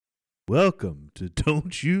Welcome to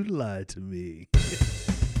Don't You Lie to Me.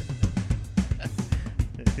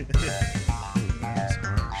 That's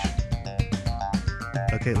harsh.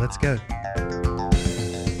 Okay, let's go.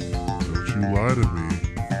 Don't you lie to me.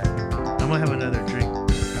 I'm gonna have another drink.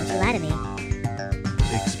 Don't you lie to me.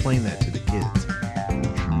 Explain that to the kids. Don't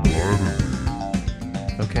you lie to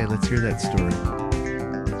me. Okay, let's hear that story.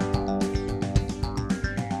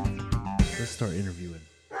 Let's start interviewing.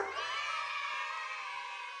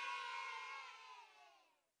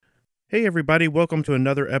 Hey everybody, welcome to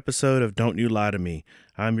another episode of Don't You Lie to Me.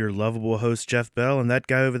 I'm your lovable host, Jeff Bell, and that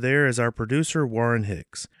guy over there is our producer, Warren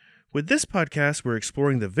Hicks. With this podcast, we're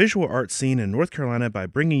exploring the visual arts scene in North Carolina by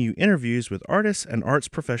bringing you interviews with artists and arts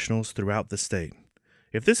professionals throughout the state.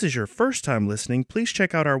 If this is your first time listening, please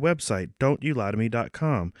check out our website,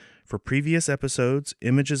 don'tyoulieTome.com, for previous episodes,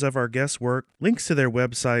 images of our guests' work, links to their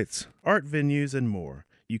websites, art venues, and more.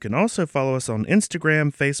 You can also follow us on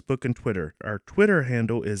Instagram, Facebook, and Twitter. Our Twitter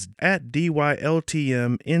handle is @DYLTMNC.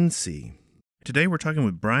 Today we're talking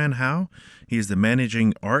with Brian Howe. He is the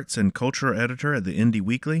managing arts and culture editor at the Indie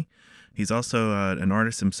Weekly. He's also an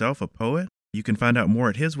artist himself, a poet. You can find out more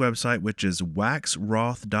at his website, which is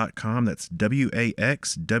waxroth.com. That's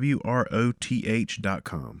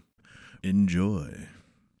WAXWROTH.com. Enjoy.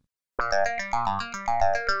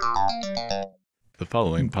 The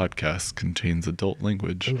following podcast contains adult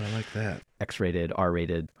language. Oh, I like that. X-rated,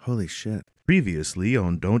 R-rated. Holy shit. Previously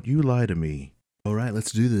on Don't You Lie to Me. All right,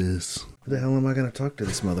 let's do this. What the hell am I going to talk to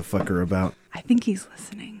this motherfucker about? I think he's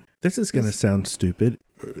listening. This is going to sound stupid.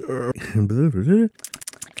 Ooh. Did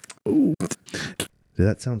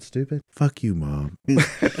that sound stupid? Fuck you, Mom.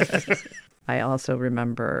 I also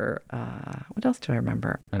remember, what else do I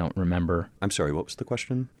remember? I don't remember. I'm sorry, what was the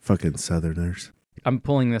question? Fucking Southerners. I'm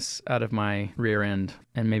pulling this out of my rear end,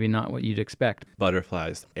 and maybe not what you'd expect.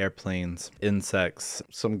 Butterflies, airplanes, insects,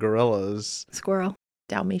 some gorillas. Squirrel.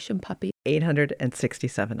 Dalmatian puppy.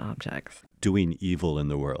 867 objects. Doing evil in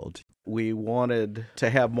the world. We wanted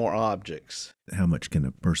to have more objects. How much can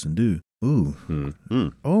a person do? Ooh.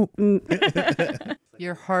 Oh.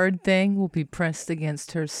 Your hard thing will be pressed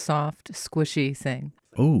against her soft, squishy thing.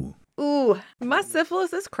 Oh. Ooh, my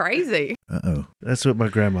syphilis is crazy. Uh-oh. That's what my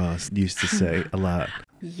grandma used to say a lot.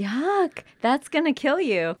 Yuck. That's going to kill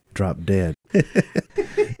you. Drop dead. The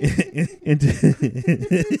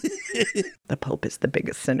Pope is the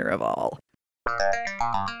biggest sinner of all.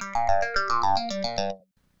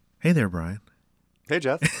 Hey there, Brian. Hey,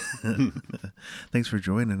 Jeff. Thanks for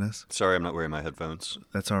joining us. Sorry, I'm not wearing my headphones.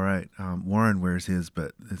 That's all right. Warren wears his,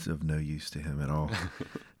 but it's of no use to him at all.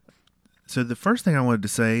 So the first thing I wanted to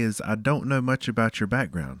say is I don't know much about your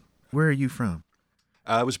background. Where are you from?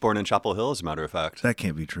 I was born in Chapel Hill, as a matter of fact. That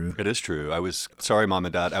can't be true. It is true. Sorry, Mom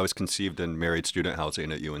and Dad, I was conceived in married student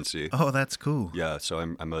housing at UNC. Oh, that's cool. Yeah, so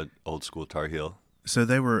I'm an old school Tar Heel. So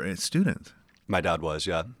they were a student. My dad was,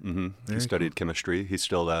 yeah. Mm-hmm. He studied chemistry. He's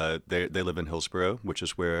still, they live in Hillsborough, which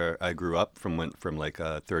is where I grew up went from like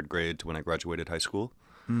third grade to when I graduated high school.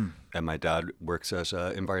 And my dad works as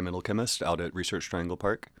an environmental chemist out at Research Triangle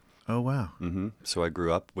Park. Oh, wow. Mm-hmm. So I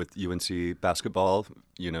grew up with UNC basketball,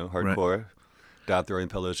 hardcore. Right. Dad throwing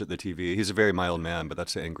pillows at the TV. He's a very mild man, but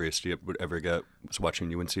that's the angriest he would ever get, was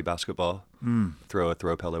watching UNC basketball. Throw a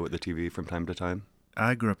pillow at the TV from time to time.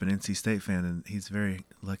 I grew up an NC State fan, and he's very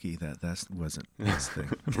lucky that wasn't his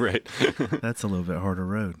thing. Right. That's a little bit harder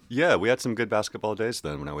road. Yeah, we had some good basketball days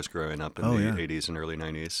then when I was growing up in the 80s and early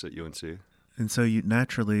 90s at UNC. And so you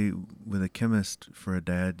naturally, with a chemist for a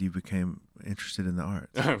dad, you became interested in the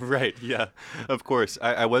arts. Right, yeah, of course.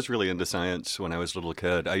 I was really into science when I was a little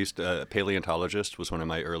kid. Paleontologist was one of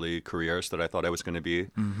my early careers that I thought I was going to be.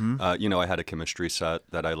 Mm-hmm. I had a chemistry set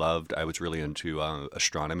that I loved. I was really into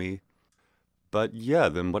astronomy. But yeah,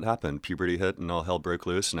 then what happened? Puberty hit and all hell broke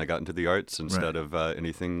loose, and I got into the arts instead of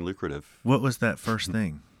anything lucrative. What was that first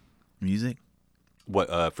thing? Music?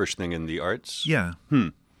 What, first thing in the arts? Yeah.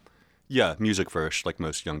 Yeah, music first, like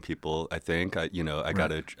most young people, I think. I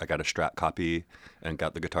got a Strat copy and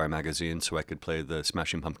got the Guitar magazine so I could play the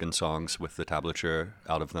Smashing Pumpkins songs with the tablature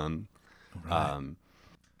out of them. Right.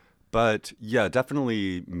 But yeah,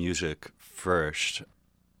 definitely music first.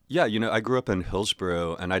 Yeah, I grew up in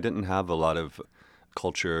Hillsborough and I didn't have a lot of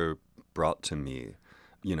culture brought to me.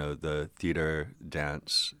 The theater,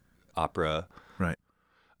 dance, opera. Right.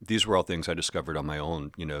 These were all things I discovered on my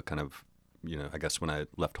own, I guess when I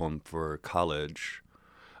left home for college.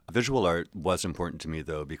 Visual art was important to me,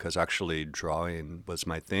 though, because actually drawing was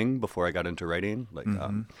my thing before I got into writing.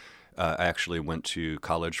 I actually went to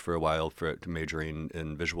college for a while majoring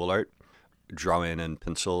in visual art. Drawing in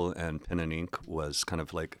pencil and pen and ink was kind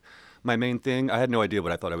of like my main thing. I had no idea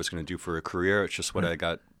what I thought I was going to do for a career. It's just what I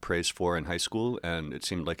got praise for in high school, and it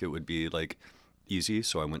seemed like it would be like easy,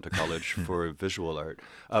 so I went to college for visual art.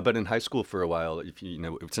 But in high school for a while, if you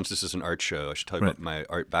know, since this is an art show, I should tell you about my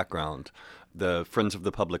art background. The Friends of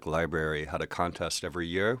the Public Library had a contest every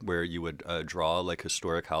year where you would draw like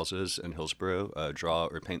historic houses in Hillsborough, draw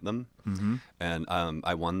or paint them. Mm-hmm. And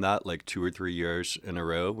I won that like 2 or 3 years in a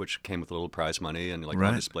row, which came with a little prize money and like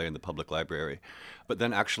on display in the public library. But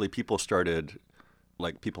then actually people started,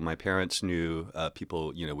 like people my parents knew,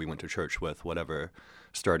 people, you know, we went to church with, whatever,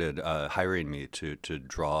 started hiring me to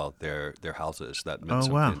draw their houses that meant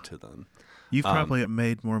something to them. You've probably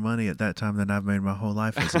made more money at that time than I've made my whole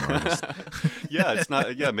life as an artist. Yeah, it's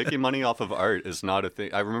not. Yeah, making money off of art is not a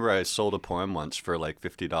thing. I remember I sold a poem once for like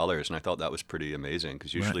 $50, and I thought that was pretty amazing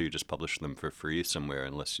because usually you just publish them for free somewhere,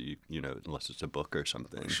 unless unless it's a book or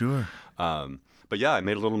something. Sure. But yeah, I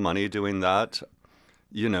made a little money doing that.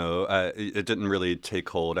 You know, it didn't really take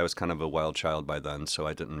hold. I was kind of a wild child by then, so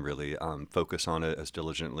I didn't really focus on it as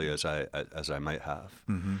diligently as I might have.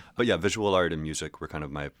 Mm-hmm. But yeah, visual art and music were kind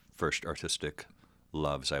of my first artistic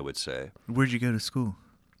loves, I would say. Where'd you go to school?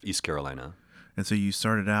 East Carolina. And so you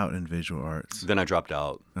started out in visual arts. Then I dropped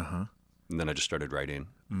out. Uh-huh. And then I just started writing.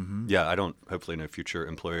 Mm-hmm. Yeah, hopefully no future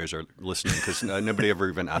employers are listening because nobody ever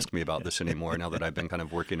even asked me about this anymore now that I've been kind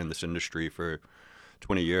of working in this industry for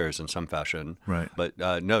 20 years in some fashion. Right. But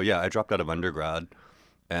no, yeah, I dropped out of undergrad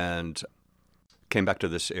and came back to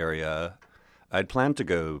this area. I'd planned to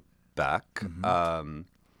go back. Mm-hmm.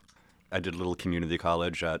 I did a little community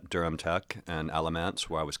college at Durham Tech and Alamance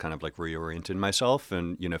where I was kind of like reorienting myself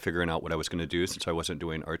and, you know, figuring out what I was going to do since I wasn't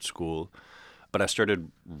doing art school. But I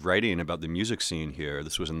started writing about the music scene here.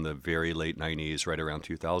 This was in the very late 90s, right around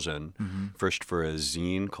 2000. Mm-hmm. First for a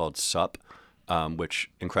zine called Sup, which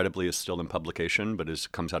incredibly is still in publication, but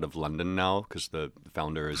comes out of London now because the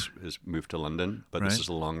founder has moved to London. But this is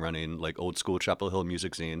a long-running, like old-school Chapel Hill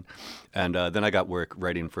music zine. And then I got work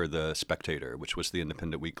writing for The Spectator, which was the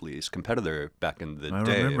Independent Weekly's competitor back in the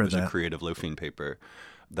day. It was a creative loafing paper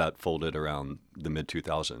that folded around the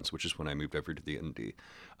mid-2000s, which is when I moved over to the Indie.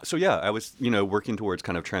 So yeah, I was, you know, working towards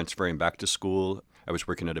kind of transferring back to school. I was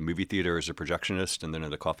working at a movie theater as a projectionist and then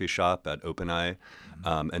at a coffee shop at OpenEye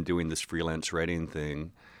and doing this freelance writing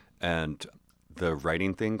thing. And the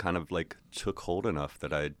writing thing kind of like took hold enough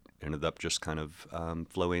that I ended up just kind of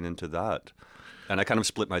flowing into that. And I kind of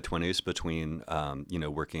split my 20s between, you know,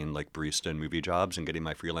 working like barista and movie jobs and getting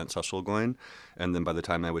my freelance hustle going. And then by the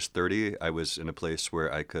time I was 30, I was in a place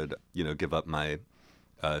where I could, you know, give up my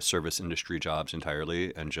service industry jobs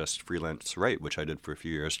entirely and just freelance write, which I did for a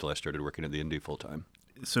few years till I started working at the Indie full time.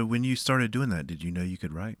 So when you started doing that, did you know you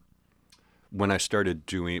could write? When I started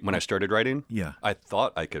writing, yeah, I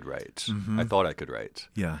thought I could write. Mm-hmm. I thought I could write.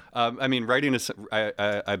 Yeah. I mean, writing is.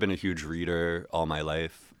 I've been a huge reader all my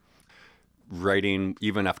life. Writing,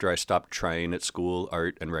 even after I stopped trying at school,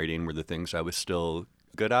 art and writing were the things I was still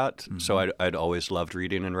good at. Mm-hmm. So I'd always loved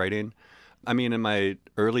reading and writing. I mean, in my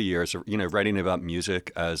early years, you know, writing about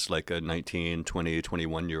music as like a 19, 20,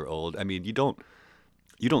 21-year-old, I mean, you don't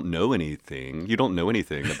know anything. You don't know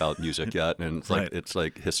anything about music yet, and it's like it's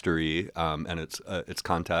like history, and it's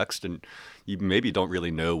context, and you maybe don't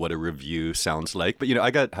really know what a review sounds like. But you know, I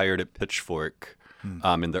got hired at Pitchfork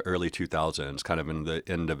in the early 2000s, kind of in the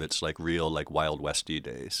end of its like real like Wild Westy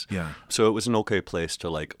days. Yeah. So it was an okay place to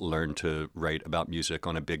like learn to write about music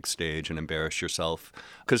on a big stage and embarrass yourself,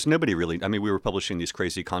 because nobody really. I mean, we were publishing these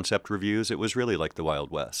crazy concept reviews. It was really like the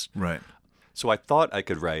Wild West. Right. So I thought I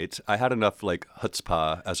could write. I had enough like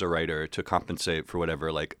chutzpah as a writer to compensate for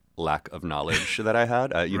whatever like lack of knowledge that I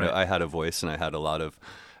had. You know, I had a voice and I had a lot of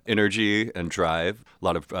energy and drive, a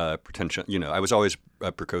lot of pretension. You know, I was always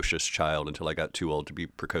a precocious child until I got too old to be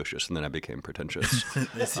precocious, and then I became pretentious.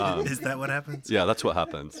 Is that what happens? Yeah, that's what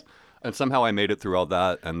happens. And somehow I made it through all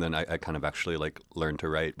that, and then I kind of actually like learned to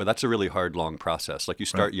write. But that's a really hard, long process. Like you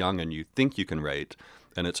start young and you think you can write,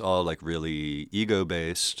 and it's all like really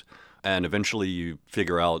ego-based. And eventually you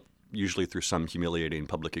figure out, usually through some humiliating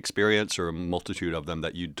public experience or a multitude of them,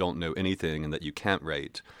 that you don't know anything and that you can't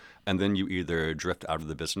write. And then you either drift out of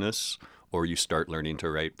the business or you start learning to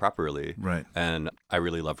write properly. Right. And I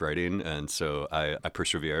really love writing. And so I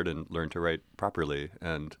persevered and learned to write properly.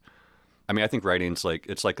 And I mean, I think writing's like,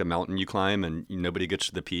 it's like a mountain you climb and nobody gets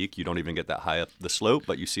to the peak. You don't even get that high up the slope,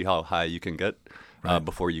 but you see how high you can get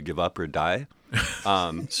before you give up or die.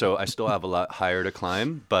 So I still have a lot higher to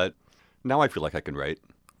climb, but now I feel like I can write.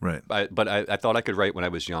 Right. But I thought I could write when I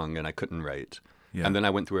was young, and I couldn't write. Yeah. And then I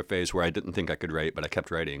went through a phase where I didn't think I could write, but I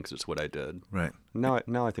kept writing because it's what I did. Right. Now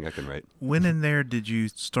I think I can write. When in there did you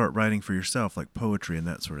start writing for yourself, like poetry and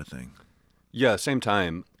that sort of thing? Yeah, same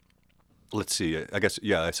time. Let's see. I guess,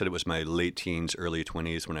 yeah, I said it was my late teens, early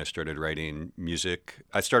 20s when I started writing music.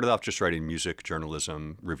 I started off just writing music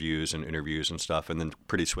journalism, reviews and interviews and stuff, and then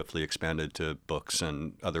pretty swiftly expanded to books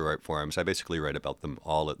and other art forms. I basically write about them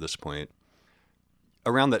all at this point.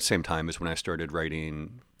 Around that same time is when I started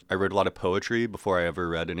writing. I wrote a lot of poetry before I ever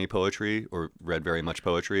read any poetry or read very much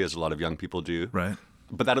poetry, as a lot of young people do. Right.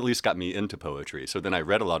 But that at least got me into poetry. So then I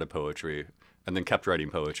read a lot of poetry and then kept writing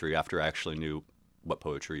poetry after I actually knew what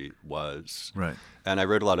poetry was. Right. And I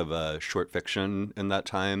wrote a lot of short fiction in that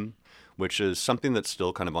time, which is something that's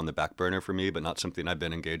still kind of on the back burner for me, but not something I've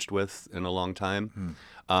been engaged with in a long time.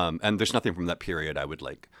 And there's nothing from that period I would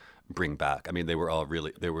like bring back. I mean, they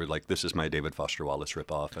were like, this is my David Foster Wallace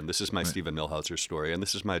ripoff, and this is my Stephen Milhauser story, and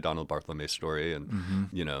this is my Donald Barthelme story, and,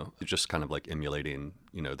 you know, just kind of like emulating,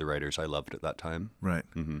 you know, the writers I loved at that time. Right.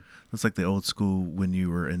 It's like the old school when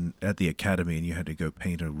you were at the academy and you had to go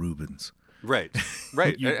paint a Rubens. Right.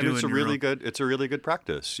 And it's a really good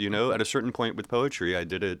practice. You know, at a certain point with poetry, I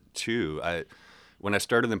did it too. When I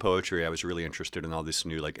started in poetry, I was really interested in all this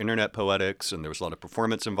new like internet poetics, and there was a lot of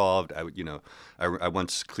performance involved. I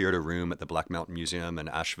once cleared a room at the Black Mountain Museum in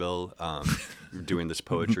Asheville, doing this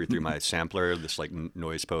poetry through my sampler, this like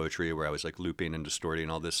noise poetry where I was like looping and distorting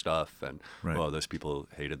all this stuff, and those people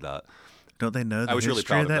hated that. Don't they know the I was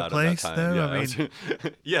history really proud of that place, though? Yeah, I mean,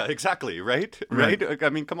 yeah, exactly, right? I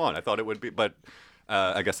mean, come on. I thought it would be, but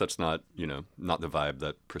I guess that's not the vibe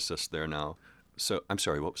that persists there now. So I'm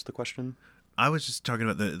sorry, what was the question? I was just talking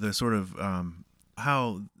about the sort of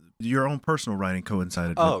how your own personal writing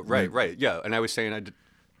coincided. Right. Yeah, and I was saying I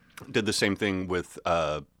did the same thing with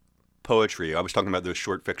poetry. I was talking about those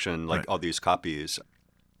short fiction, like all these copies.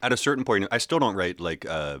 At a certain point, I still don't write like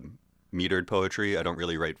metered poetry. I don't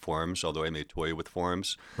really write forms, although I may toy with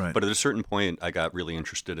forms. Right. But at a certain point, I got really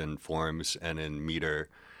interested in forms and in meter,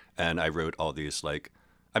 and I wrote all these like.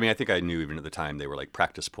 I mean, I think I knew even at the time they were like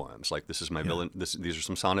practice poems. Like this is my villain. These are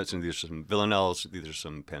some sonnets, and these are some villanelles. These are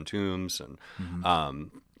some pantoums,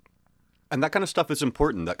 and that kind of stuff is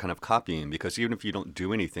important. That kind of copying, because even if you don't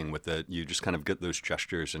do anything with it, you just kind of get those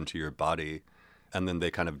gestures into your body, and then they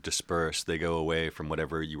kind of disperse. They go away from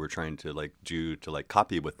whatever you were trying to like do to like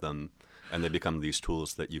copy with them, and they become these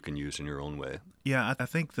tools that you can use in your own way. Yeah, I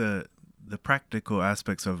think the practical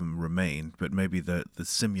aspects of them remain, but maybe the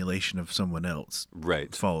simulation of someone else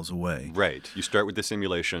falls away. Right. You start with the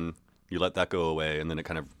simulation, you let that go away, and then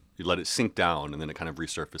you let it sink down, and then it kind of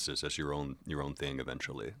resurfaces as your own thing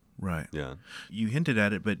eventually. Right. Yeah. You hinted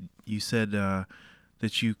at it, but you said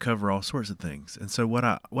that you cover all sorts of things. And so what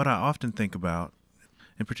I often think about,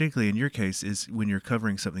 and particularly in your case, is when you're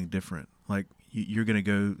covering something different. Like you're going to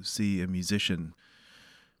go see a musician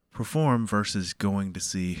perform versus going to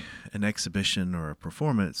see an exhibition or a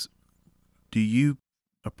performance. Do you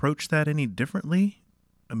approach that any differently?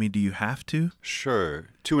 I mean, do you have to? Sure,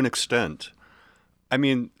 to an extent. I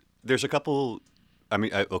mean, there's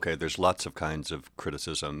there's lots of kinds of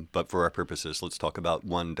criticism, but for our purposes, let's talk about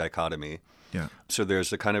one dichotomy. Yeah. So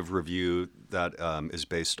there's a kind of review that is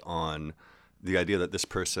based on the idea that this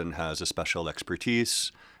person has a special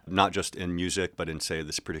expertise, not just in music, but in, say,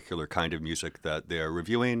 this particular kind of music that they are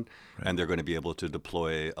reviewing, and they're going to be able to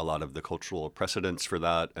deploy a lot of the cultural precedents for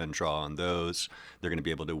that and draw on those. They're going to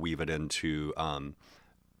be able to weave it into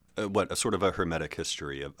a sort of a hermetic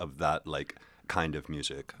history of that like kind of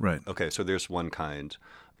music. Right. Okay, so there's one kind.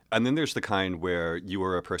 And then there's the kind where you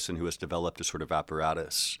are a person who has developed a sort of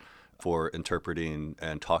apparatus for interpreting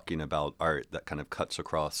and talking about art that kind of cuts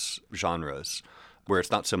across genres, where it's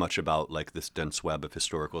not so much about like this dense web of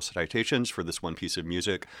historical citations for this one piece of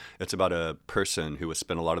music. It's about a person who has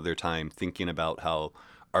spent a lot of their time thinking about how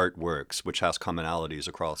art works, which has commonalities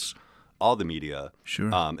across all the media,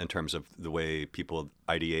 sure. In terms of the way people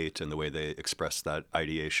ideate and the way they express that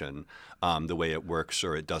ideation, the way it works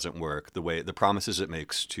or it doesn't work, the promises it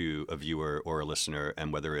makes to a viewer or a listener,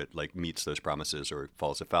 and whether it like meets those promises or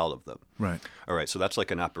falls afoul of them. Right. All right. So that's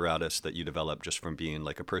like an apparatus that you develop just from being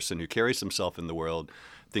like a person who carries himself in the world,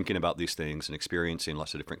 thinking about these things and experiencing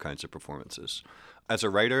lots of different kinds of performances. As a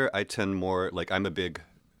writer, I tend more like I'm a big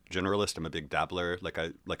generalist. I'm a big dabbler. Like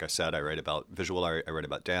I said, I write about visual art, I write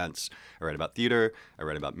about dance, I write about theater, I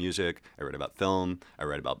write about music, I write about film, I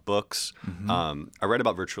write about books. I write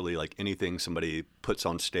about virtually like anything somebody puts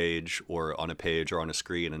on stage or on a page or on a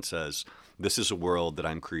screen and says, this is a world that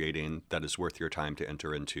I'm creating that is worth your time to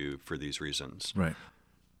enter into for these reasons. Right.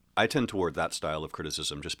 I tend toward that style of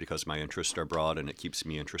criticism just because my interests are broad and it keeps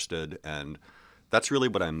me interested. And that's really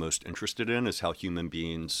what I'm most interested in, is how human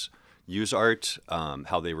beings use art,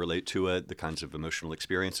 how they relate to it, the kinds of emotional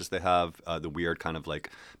experiences they have, the weird kind of like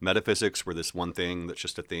metaphysics where this one thing that's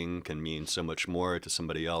just a thing can mean so much more to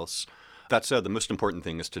somebody else. That said, the most important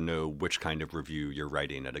thing is to know which kind of review you're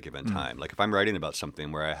writing at a given time. Like if I'm writing about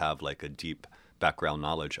something where I have like a deep background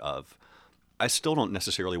knowledge of, I still don't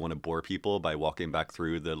necessarily want to bore people by walking back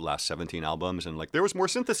through the last 17 albums and like, there was more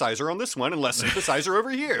synthesizer on this one and less synthesizer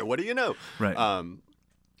over here. What do you know? Right.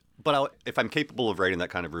 But if I'm capable of writing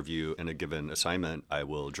that kind of review in a given assignment, I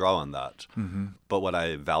will draw on that. But what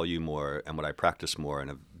I value more and what I practice more and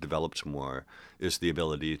have developed more is the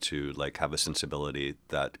ability to like have a sensibility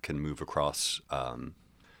that can move across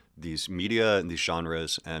these media and these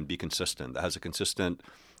genres and be consistent. That has a consistent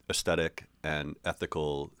aesthetic and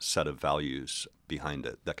ethical set of values behind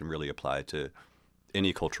it that can really apply to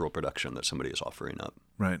any cultural production that somebody is offering up.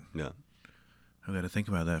 Right. Yeah. I've got to think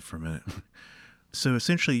about that for a minute. So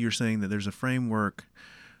essentially you're saying that there's a framework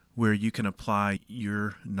where you can apply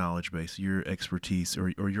your knowledge base, your expertise, or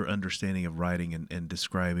your understanding of writing and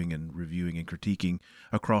describing and reviewing and critiquing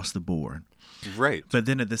across the board. Right. But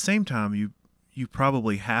then at the same time, you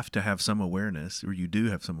probably have to have some awareness, or you do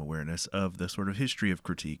have some awareness of the sort of history of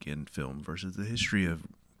critique in film versus the history of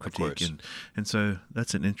critique. And so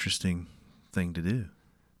that's an interesting thing to do.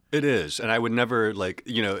 It is. And I would never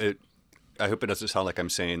I hope it doesn't sound like I'm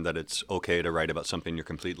saying that it's okay to write about something you're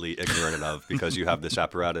completely ignorant of because you have this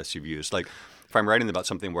apparatus you've used. Like if I'm writing about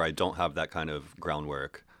something where I don't have that kind of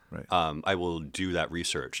groundwork, right. I will do that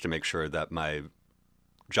research to make sure that my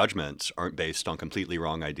judgments aren't based on completely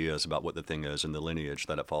wrong ideas about what the thing is and the lineage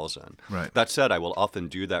that it falls in. Right. That said, I will often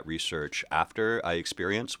do that research after I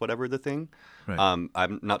experience whatever the thing. Right.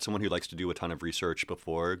 I'm not someone who likes to do a ton of research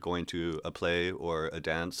before going to a play or a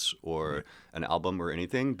dance or an album or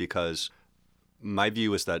anything, because my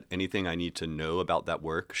view is that anything I need to know about that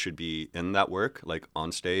work should be in that work, like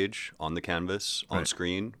on stage, on the canvas, on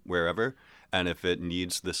screen, wherever. And if it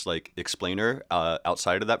needs this like explainer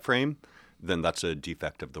outside of that frame, then that's a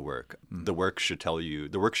defect of the work. The work should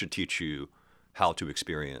teach you how to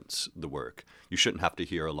experience the work. You shouldn't have to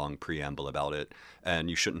hear a long preamble about it, and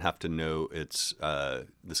you shouldn't have to know its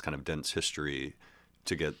this kind of dense history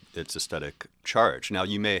to get its aesthetic charge. Now,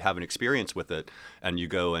 you may have an experience with it, and you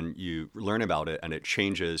go and you learn about it, and it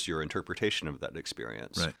changes your interpretation of that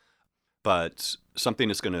experience. Right. But something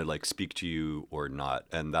is going to like speak to you or not,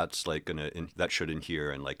 and that's like that should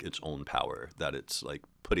inhere in like its own power that it's like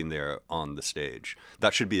putting there on the stage.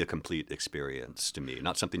 That should be a complete experience to me,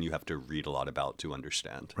 not something you have to read a lot about to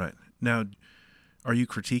understand. Right. Now, are you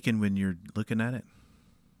critiquing when you're looking at it?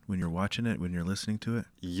 When you're watching it, when you're listening to it?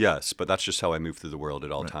 Yes, but that's just how I move through the world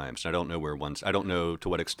at all times. And I don't know to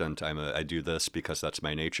what extent I do this because that's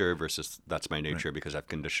my nature versus that's my nature because I've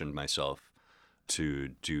conditioned myself to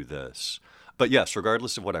do this. But yes,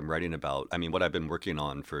 regardless of what I'm writing about, I mean, what I've been working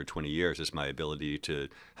on for 20 years is my ability to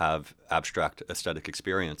have abstract aesthetic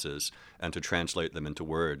experiences and to translate them into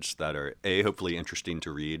words that are A, hopefully interesting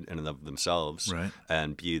to read in and of themselves,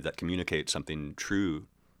 and B, that communicate something true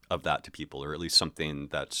of that to people, or at least something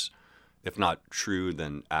that's, if not true,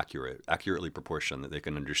 then accurately proportioned, that they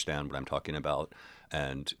can understand what I'm talking about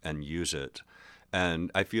and use it.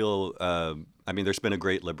 And I feel, there's been a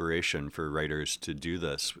great liberation for writers to do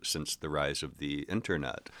this since the rise of the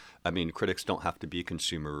internet. I mean, critics don't have to be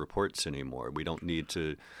Consumer Reports anymore. We don't need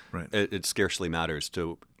to, it scarcely matters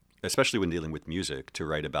to, especially when dealing with music, to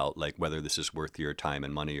write about like whether this is worth your time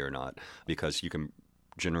and money or not, because you can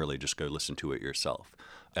generally just go listen to it yourself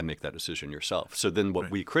and make that decision yourself. So then what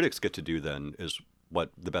we critics get to do then is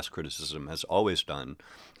what the best criticism has always done,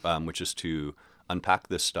 which is to unpack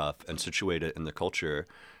this stuff and situate it in the culture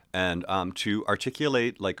and to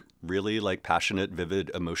articulate like really like passionate,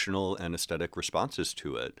 vivid, emotional, and aesthetic responses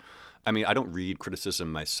to it. I mean, I don't read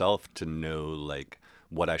criticism myself to know like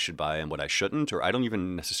what I should buy and what I shouldn't, or I don't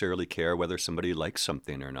even necessarily care whether somebody likes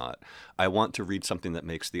something or not. I want to read something that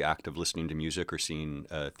makes the act of listening to music or seeing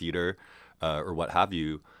theater or what have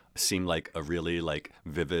you seem like a really like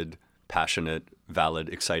vivid, passionate, valid,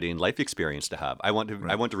 exciting life experience to have. I want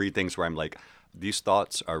to read things where I'm like, these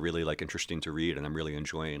thoughts are really like interesting to read, and I'm really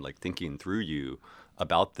enjoying like thinking through you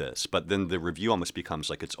about this. But then the review almost becomes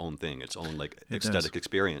like its own thing, its own like aesthetic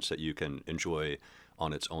experience that you can enjoy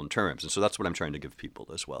on its own terms. And so that's what I'm trying to give people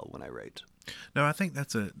as well when I write. No, I think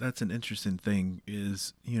that's an interesting thing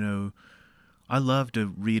is, I love to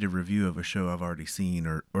read a review of a show I've already seen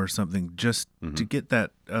or something just to get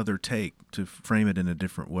that other take, to frame it in a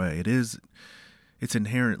different way. It's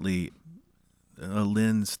inherently a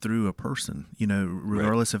lens through a person,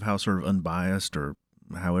 regardless of how sort of unbiased or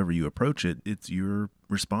however you approach it, it's your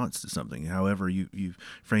response to something. However you've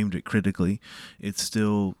framed it critically, it's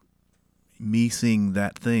still me seeing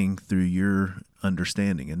that thing through your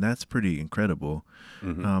understanding. And that's pretty incredible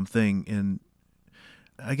thing. And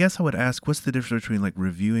I guess I would ask, what's the difference between like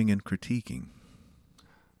reviewing and critiquing?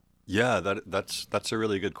 Yeah, that's a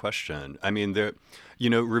really good question. I mean,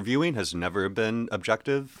 reviewing has never been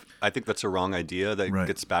objective. I think that's a wrong idea that Right.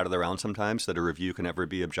 gets batted around sometimes, that a review can ever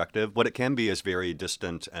be objective. What it can be is very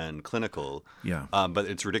distant and clinical. Yeah. But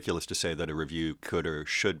it's ridiculous to say that a review could or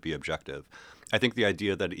should be objective. I think the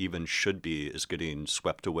idea that it even should be is getting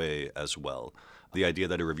swept away as well. The idea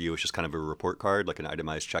that a review is just kind of a report card, like an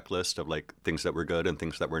itemized checklist of like things that were good and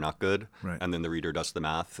things that were not good. Right. And then the reader does the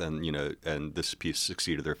math and, and this piece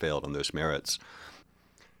succeeded or failed on those merits.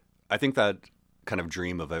 I think that kind of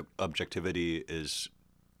dream of objectivity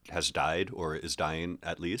has died, or is dying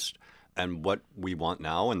at least. And what we want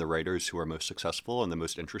now, and the writers who are most successful and the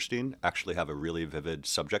most interesting actually have a really vivid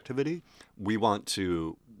subjectivity. We want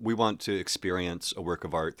to experience a work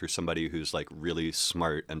of art through somebody who's like really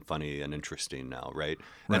smart and funny and interesting now, right?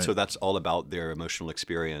 And so that's all about their emotional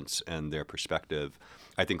experience and their perspective.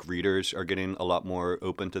 I think readers are getting a lot more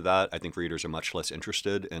open to that. I think readers are much less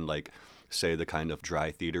interested in like, say, the kind of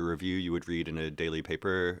dry theater review you would read in a daily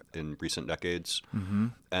paper in recent decades. Mm-hmm.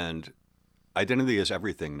 And identity is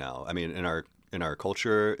everything now. I mean, in our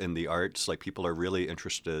culture, in the arts, like people are really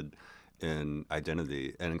interested in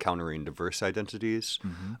identity and encountering diverse identities,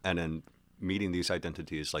 and in meeting these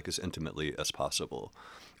identities like as intimately as possible.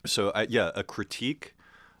 So a critique,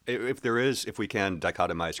 if we can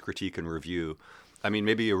dichotomize critique and review, I mean,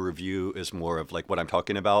 maybe a review is more of like what I'm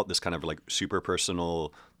talking about, this kind of like super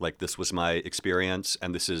personal, like this was my experience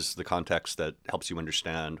and this is the context that helps you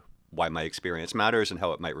understand why my experience matters and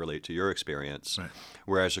how it might relate to your experience. Right.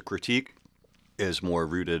 Whereas a critique is more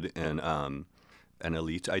rooted in an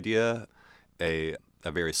elite idea, a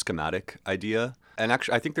very schematic idea. And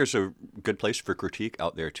actually, I think there's a good place for critique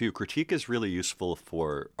out there too. Critique is really useful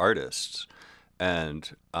for artists.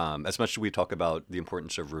 And as much as we talk about the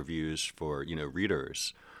importance of reviews for,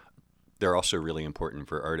 readers, they're also really important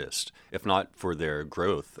for artists, if not for their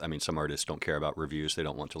growth. I mean, some artists don't care about reviews. They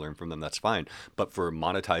don't want to learn from them. That's fine. But for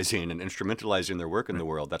monetizing and instrumentalizing their work in the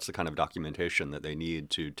world, that's the kind of documentation that they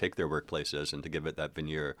need to take their work places and to give it that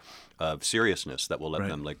veneer of seriousness that will let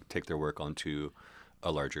them like take their work onto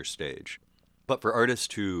a larger stage. But for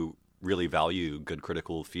artists who really value good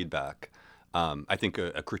critical feedback, I think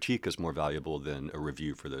a critique is more valuable than a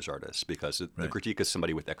review for those artists, because the critique is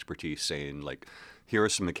somebody with expertise saying, like, here are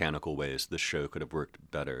some mechanical ways this show could have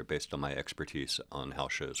worked better based on my expertise on how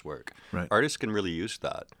shows work. Right. Artists can really use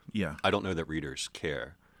that. Yeah. I don't know that readers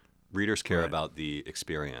care. Readers care about the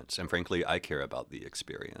experience, and frankly, I care about the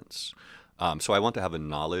experience. So I want to have a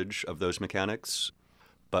knowledge of those mechanics,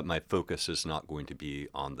 but my focus is not going to be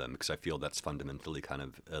on them because I feel that's fundamentally kind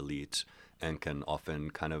of elite and can often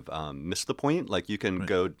kind of miss the point. Like you can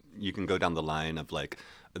go down the line of like,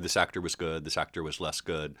 this actor was good, this actor was less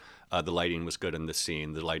good, the lighting was good in this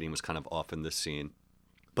scene, the lighting was kind of off in this scene.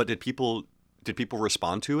 But did people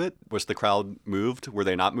respond to it? Was the crowd moved? Were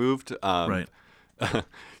they not moved? Right.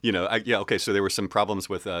 Okay. So there were some problems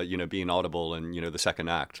with being audible and the second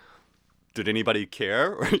act. Did anybody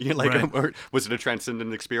care? Or was it a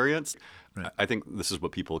transcendent experience? Right. I think this is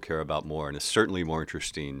what people care about more, and it's certainly more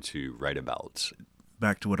interesting to write about.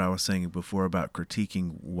 Back to what I was saying before about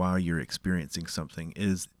critiquing while you're experiencing something,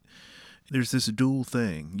 is there's this dual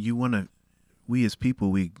thing. We as people,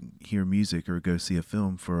 we hear music or go see a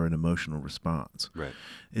film for an emotional response. Right.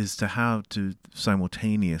 Is to how to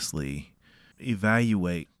simultaneously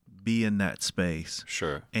evaluate, be in that space.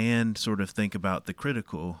 Sure. And sort of think about the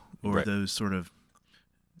critical or those sort of,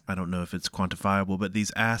 I don't know if it's quantifiable, but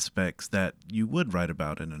these aspects that you would write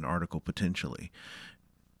about in an article potentially.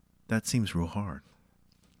 That seems real hard.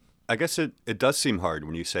 I guess it does seem hard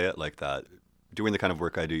when you say it like that. Doing the kind of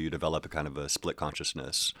work I do, you develop a kind of a split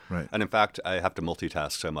consciousness. Right. And in fact, I have to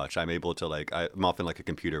multitask so much. I'm able to I'm often like a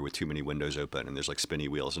computer with too many windows open and there's like spinny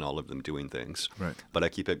wheels and all of them doing things. Right. But I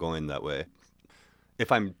keep it going that way.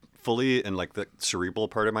 If I'm fully in like the cerebral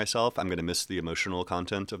part of myself, I'm going to miss the emotional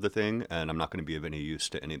content of the thing and I'm not going to be of any use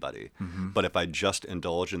to anybody. Mm-hmm. But if I just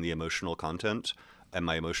indulge in the emotional content and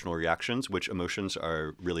my emotional reactions, which emotions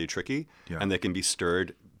are really tricky and they can be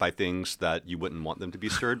stirred by things that you wouldn't want them to be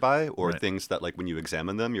stirred by, or things that like when you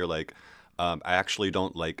examine them, you're like, I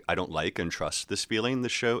don't like and trust this feeling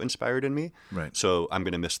this show inspired in me. Right. So I'm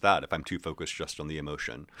going to miss that if I'm too focused just on the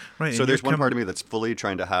emotion. Right. So there's one part of me that's fully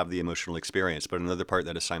trying to have the emotional experience, but another part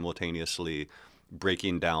that is simultaneously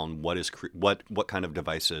breaking down what kind of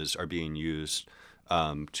devices are being used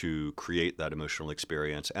to create that emotional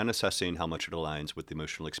experience, and assessing how much it aligns with the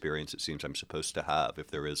emotional experience it seems I'm supposed to have, if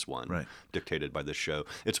there is one, dictated by this show.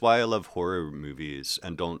 It's why I love horror movies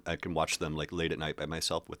and I can watch them like late at night by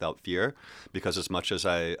myself without fear, because as much as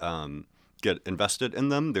I get invested in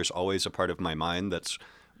them, there's always a part of my mind that's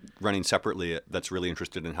running separately that's really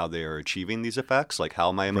interested in how they are achieving these effects, like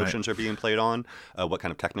how my emotions are being played on, what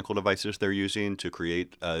kind of technical devices they're using to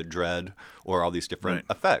create dread or all these different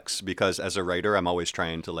effects. Because as a writer, I'm always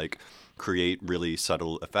trying to like create really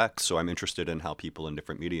subtle effects. So I'm interested in how people in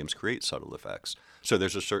different mediums create subtle effects. So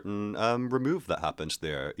there's a certain remove that happens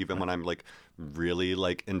there, even when I'm like really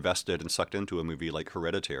like invested and sucked into a movie like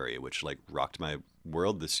Hereditary, which like rocked my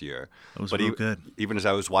world this year. It was real good. Even as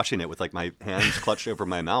I was watching it with like my hands clutched over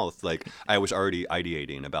my mouth, like I was already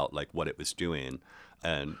ideating about like what it was doing.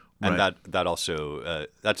 And that also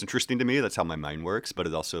that's interesting to me. That's how my mind works, but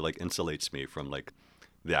it also like insulates me from like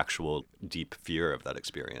the actual deep fear of that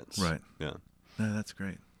experience. Right. Yeah. No, that's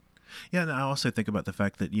great. Yeah, and I also think about the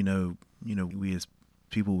fact that, you know, we as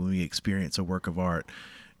people, when we experience a work of art,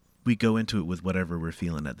 we go into it with whatever we're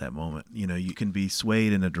feeling at that moment. You know, you can be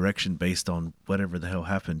swayed in a direction based on whatever the hell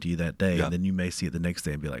happened to you that day, and then you may see it the next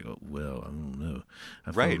day and be like, oh, well, I don't know.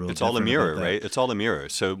 Right. It's all a mirror, right? It's all a mirror.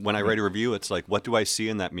 So when I write a review, it's like, what do I see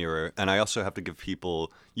in that mirror? And I also have to give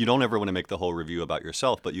people, you don't ever want to make the whole review about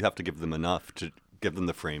yourself, but you have to give them enough to give them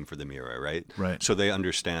the frame for the mirror, right? Right. So they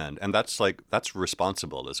understand. And that's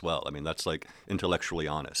responsible as well. I mean, that's like intellectually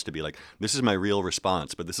honest to be like, this is my real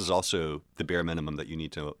response, but this is also the bare minimum that you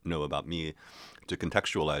need to know about me to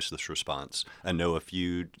contextualize this response and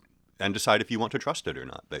and decide if you want to trust it or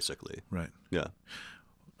not, basically. Right. Yeah.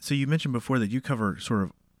 So you mentioned before that you cover sort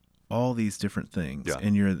of all these different things,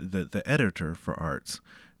 and you're the editor for arts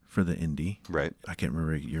for the Indie. Right. I can't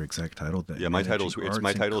remember your exact title. My title's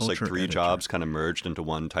like three jobs kind of merged into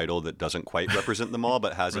one title that doesn't quite represent them all,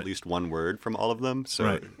 but has at least one word from all of them.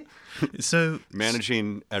 So, so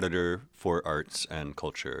managing editor for arts and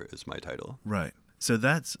culture is my title. Right. So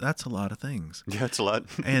that's a lot of things. Yeah, it's a lot.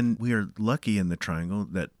 And we are lucky in the Triangle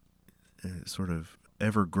that sort of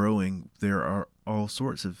ever growing. There are all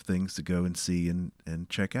sorts of things to go and see and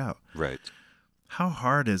check out. Right. How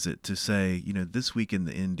hard is it to say, you know, this week in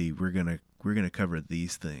the Indie, we're gonna cover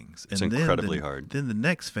these things? It's incredibly hard. Then the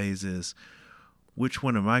next phase is, which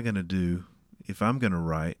one am I going to do if I'm going to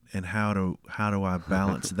write, and how do I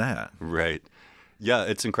balance that? Right. Yeah,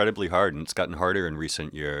 it's incredibly hard, and it's gotten harder in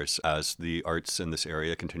recent years as the arts in this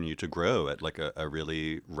area continue to grow at like a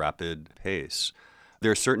really rapid pace.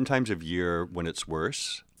 There are certain times of year when it's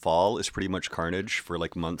worse. Fall is pretty much carnage for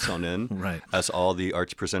like months on end, right? As all the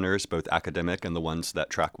arts presenters, both academic and the ones that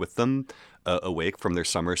track with them, awake from their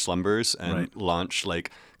summer slumbers and launch like,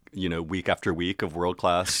 you know, week after week of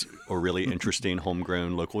world-class or really interesting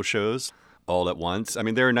homegrown local shows all at once. I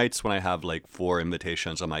mean, there are nights when I have like 4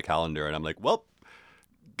 invitations on my calendar and I'm like, well,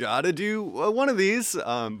 gotta do one of these.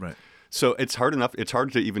 Right. So it's hard enough. It's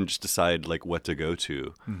hard to even just decide like what to go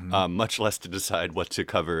to, much less to decide what to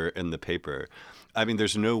cover in the paper. I mean,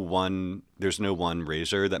 there's no one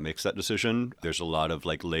razor that makes that decision. There's a lot of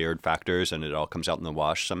like layered factors, and it all comes out in the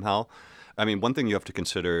wash somehow. I mean, one thing you have to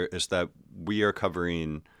consider is that we are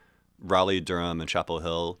covering Raleigh, Durham, and Chapel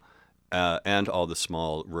Hill, and all the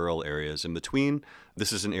small rural areas in between.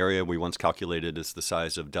 This is an area we once calculated as the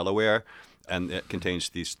size of Delaware, and it contains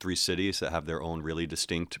these 3 cities that have their own really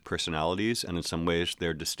distinct personalities, and in some ways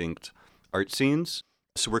they're distinct art scenes.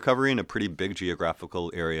 So we're covering a pretty big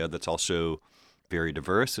geographical area that's also very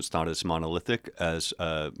diverse. It's not as monolithic as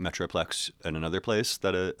a Metroplex in another place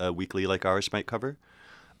that a weekly like ours might cover.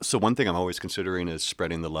 So one thing I'm always considering is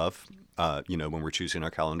spreading the love, when we're choosing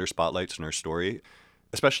our calendar spotlights and our story,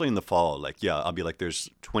 especially in the fall. Like, I'll be like, there's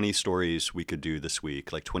 20 stories we could do this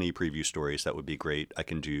week, like 20 preview stories. That would be great. I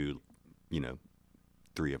can do,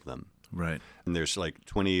 3 of them. Right. And there's like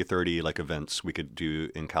 20, 30 like events we could do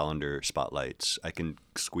in calendar spotlights. I can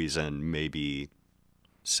squeeze in maybe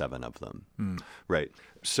 7 of them. Right.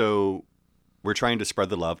 So we're trying to spread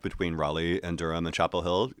the love between Raleigh and Durham and Chapel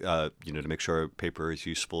Hill, to make sure paper is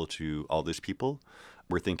useful to all those people.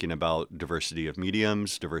 We're thinking about diversity of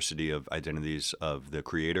mediums, diversity of identities of the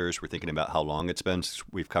creators. We're thinking about how long it's been since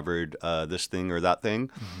we've covered this thing or that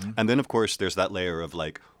thing. And then, of course, there's that layer of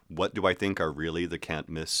like, what do I think are really the can't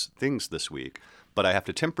miss things this week? But I have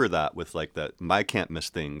to temper that with like that my can't miss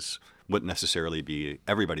things wouldn't necessarily be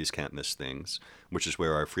everybody's can't miss things, which is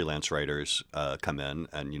where our freelance writers come in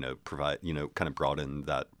and, provide, kind of broaden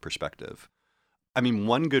that perspective. I mean,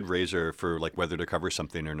 one good razor for like whether to cover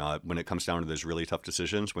something or not, when it comes down to those really tough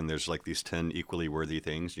decisions, when there's like these 10 equally worthy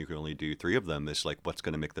things, you can only do 3 of them, is like what's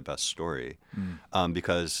going to make the best story.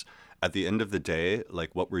 Because at the end of the day,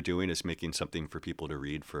 like what we're doing is making something for people to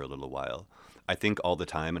read for a little while. I think all the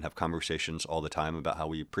time and have conversations all the time about how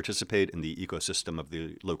we participate in the ecosystem of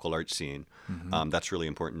the local art scene. That's really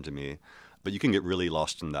important to me. But you can get really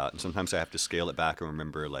lost in that. And sometimes I have to scale it back and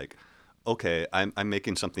remember like, okay, I'm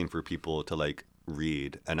making something for people to like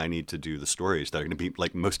read, and I need to do the stories that are going to be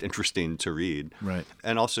like most interesting to read. Right.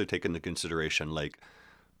 And also take into consideration like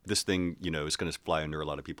this thing, is going to fly under a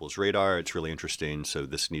lot of people's radar. It's really interesting, so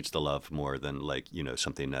this needs the love more than like,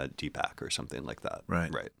 something Deepak or something like that.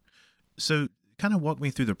 Right. Right. So kind of walk me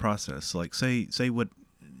through the process. Like say what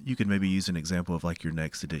you could maybe use an example of like your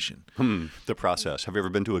next edition. The process. Have you ever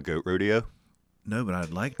been to a goat rodeo? No, but I'd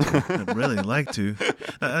like to. I'd really like to.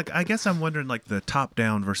 I guess I'm wondering like the top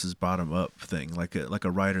down versus bottom up thing, like a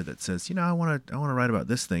writer that says, I want to write about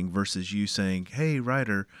this thing versus you saying, hey,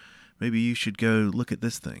 writer, maybe you should go look at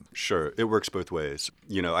this thing. Sure. It works both ways.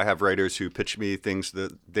 I have writers who pitch me things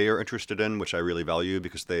that they are interested in, which I really value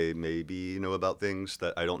because they maybe know about things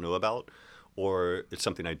that I don't know about, or it's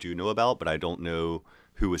something I do know about, but I don't know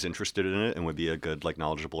who is interested in it and would be a good, like,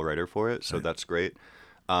 knowledgeable writer for it. So that's great.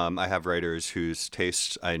 I have writers whose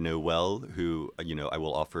tastes I know well, who, I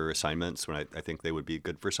will offer assignments when I think they would be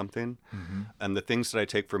good for something. Mm-hmm. And the things that I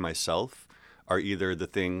take for myself are either the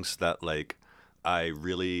things that, like, I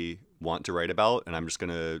really want to write about, and I'm just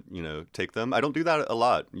going to, take them. I don't do that a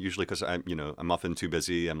lot, usually because I'm often too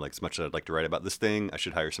busy. I'm like, as much as I'd like to write about this thing, I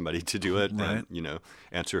should hire somebody to do it Right. and,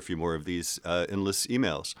 answer a few more of these endless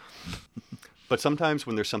emails. But sometimes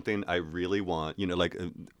when there's something I really want,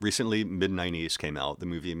 recently Mid-90s came out, the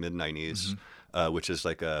movie Mid-90s, which is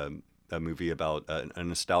like a movie about a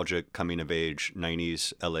nostalgic coming-of-age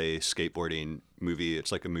 90s LA skateboarding movie.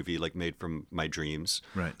 It's like a movie like made from my dreams.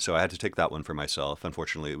 Right. So I had to take that one for myself.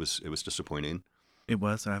 Unfortunately, it was disappointing. It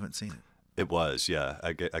was. I haven't seen it. It was, yeah.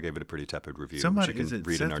 I gave it a pretty tepid review. Somebody, which you is can it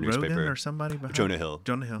read Seth in our Rogen newspaper. or somebody behind Jonah Hill.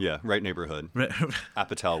 Jonah Hill. Yeah, right neighborhood.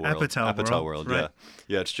 Apatow World. Apatow World, right. yeah.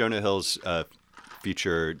 Yeah, it's Jonah Hill's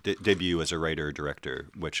feature debut as a writer-director,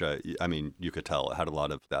 which, you could tell it had a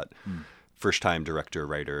lot of that first-time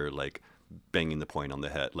director-writer, like, banging the point on the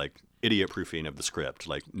head, like, idiot-proofing of the script.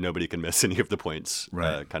 Like, nobody can miss any of the points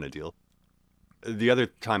kind of deal. The other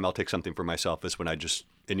time I'll take something for myself is when it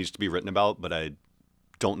needs to be written about, but I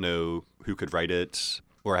don't know who could write it,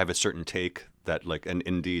 or I have a certain take that, like, an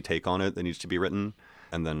indie take on it that needs to be written,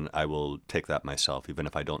 and then I will take that myself, even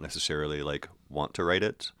if I don't necessarily, like, want to write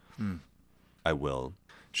it. I will.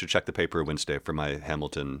 Should check the paper Wednesday for my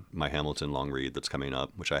Hamilton long read that's coming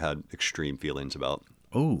up, which I had extreme feelings about.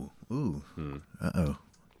 Oh, ooh. Uh-oh.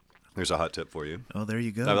 There's a hot tip for you. Oh, there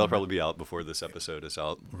you go. That'll probably be out before this episode is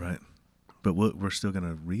out. Right. But we're still going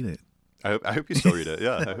to read it. I hope you still read it.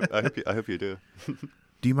 Yeah, I hope you do.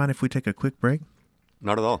 Do you mind if we take a quick break?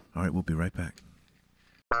 Not at all. All right, we'll be right back.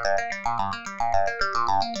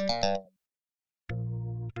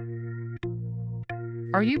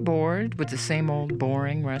 Are you bored with the same old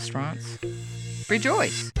boring restaurants?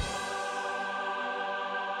 Rejoice!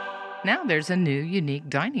 Now there's a new, unique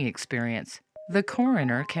dining experience, the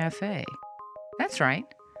Coroner Cafe. That's right.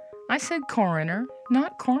 I said coroner,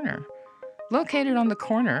 not corner. Located on the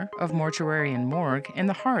corner of Mortuary and Morgue in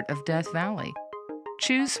the heart of Death Valley.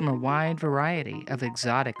 Choose from a wide variety of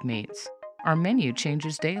exotic meats. Our menu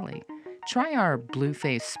changes daily. Try our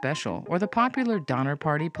Blueface special or the popular Donner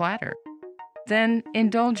Party platter. Then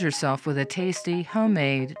indulge yourself with a tasty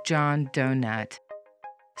homemade John Donut.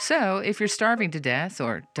 So, if you're starving to death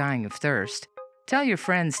or dying of thirst, tell your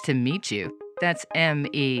friends to meet you, that's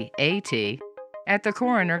MEAT, at the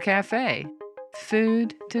Coroner Cafe.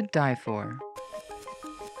 Food to die for.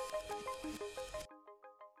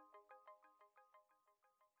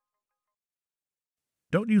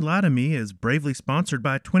 Don't You Lie to Me is bravely sponsored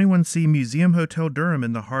by 21C Museum Hotel Durham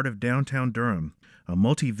in the heart of downtown Durham, a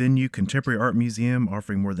multi-venue contemporary art museum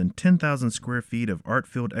offering more than 10,000 square feet of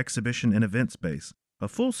art-filled exhibition and event space, a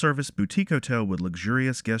full-service boutique hotel with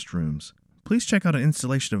luxurious guest rooms. Please check out an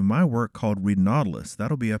installation of my work called Read Nautilus.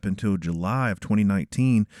 That'll be up until July of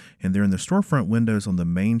 2019, and they're in the storefront windows on the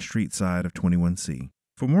Main Street side of 21C.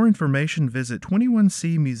 For more information, visit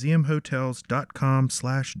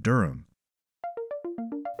 21cmuseumhotels.com/Durham.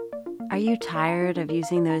 Are you tired of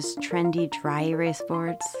using those trendy dry erase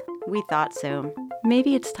boards? We thought so.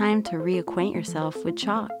 Maybe it's time to reacquaint yourself with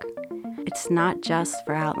chalk. It's not just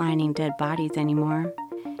for outlining dead bodies anymore.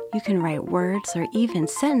 You can write words or even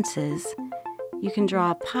sentences. You can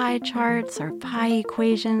draw pie charts or pie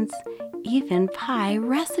equations, even pie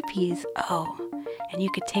recipes. Oh, and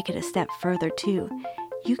you could take it a step further too.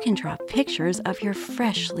 You can draw pictures of your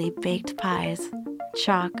freshly baked pies.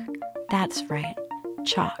 Chalk, that's right,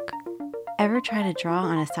 chalk. Ever try to draw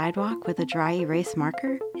on a sidewalk with a dry erase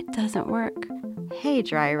marker? It doesn't work. Hey,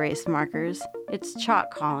 dry erase markers, it's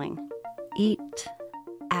chalk calling. Eat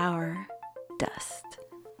our dust.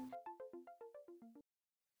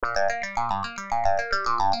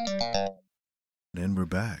 And we're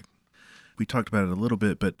back. we talked about it a little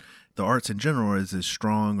bit, but the arts in general is as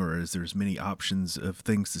strong or as there's many options of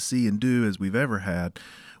things to see and do as we've ever had.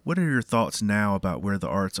 What are your thoughts now about where the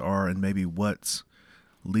arts are and maybe what's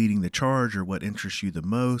leading the charge or what interests you the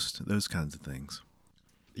most, those kinds of things?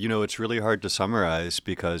 You know, it's really hard to summarize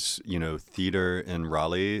because, you know, theater in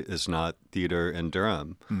Raleigh is not theater in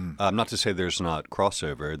Durham. Not to say there's not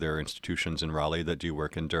crossover. There are institutions in Raleigh that do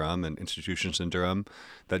work in Durham and institutions in Durham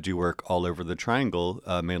that do work all over the Triangle,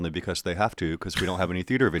 mainly because they have to, because we don't have any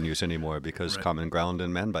theater venues anymore because Common Ground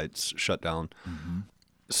and Man Bites shut down.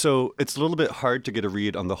 So it's a little bit hard to get a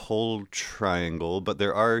read on the whole Triangle, but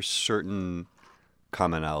there are certain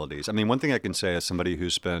commonalities. I mean, one thing I can say as somebody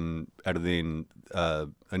who's been editing a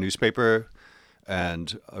newspaper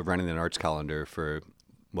and running an arts calendar for,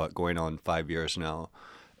 going on 5 years now,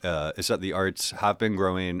 is that the arts have been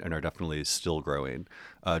growing and are definitely still growing,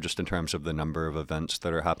 just in terms of the number of events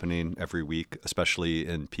that are happening every week, especially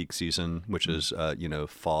in peak season, which is,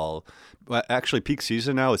 fall. Well, actually, peak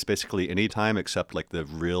season now is basically any time except like the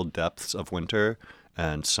real depths of winter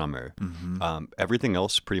and summer. Everything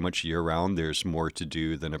else pretty much year round, there's more to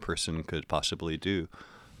do than a person could possibly do.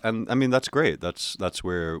 And I mean, that's great. That's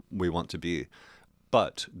where we want to be.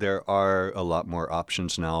 But there are a lot more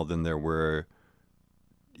options now than there were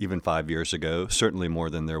even 5 years ago, certainly more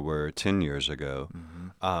than there were 10 years ago.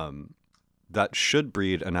 That should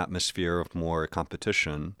breed an atmosphere of more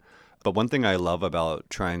competition. But one thing I love about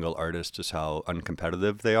Triangle artists is how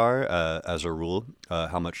uncompetitive they are, as a rule,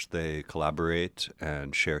 how much they collaborate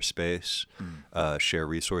and share space, share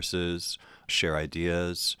resources, share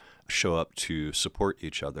ideas, show up to support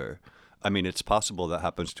each other. I mean, it's possible that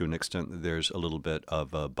happens to an extent that there's a little bit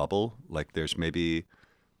of a bubble, like there's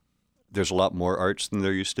a lot more arts than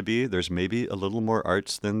there used to be. There's maybe a little more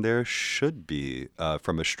arts than there should be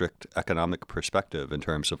from a strict economic perspective in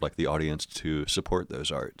terms of like the audience to support those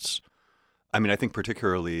arts. I mean, I think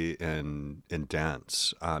particularly in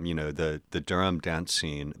dance, the Durham dance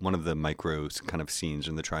scene, one of the micro kind of scenes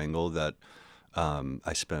in the Triangle that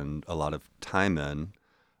I spend a lot of time in,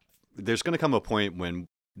 there's going to come a point when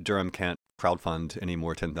Durham can't crowdfund any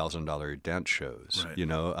more $10,000 dance shows. Right.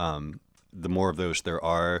 The more of those there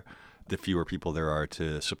are, the fewer people there are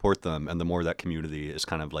to support them, and the more that community is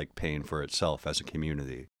kind of like paying for itself as a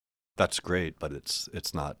community. That's great, but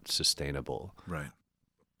it's not sustainable. Right.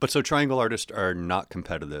 But so Triangle artists are not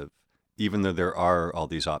competitive, even though there are all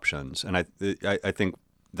these options. And I think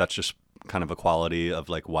that's just kind of a quality of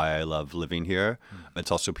like why I love living here.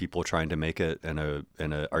 It's also people trying to make it in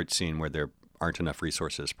a art scene where there aren't enough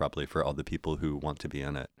resources probably for all the people who want to be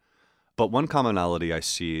in it. But one commonality I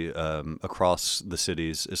see across the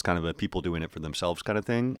cities is kind of a people doing it for themselves kind of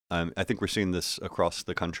thing. I think we're seeing this across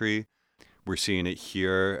the country. We're seeing it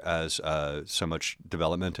here as so much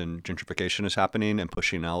development and gentrification is happening and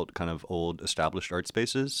pushing out kind of old established art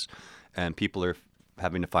spaces. And people are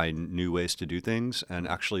having to find new ways to do things and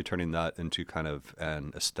actually turning that into kind of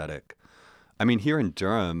an aesthetic. I mean, here in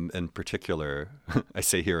Durham in particular, I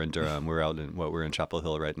say here in Durham, we're in Chapel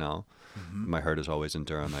Hill right now. My heart is always in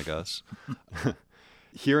Durham, I guess.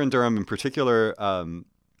 Here in Durham in particular,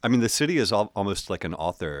 I mean, the city is almost like an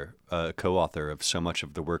author, a co-author of so much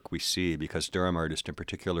of the work we see, because Durham artists in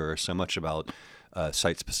particular are so much about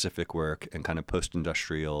site-specific work and kind of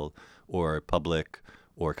post-industrial or public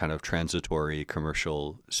or kind of transitory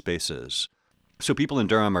commercial spaces. So people in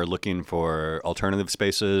Durham are looking for alternative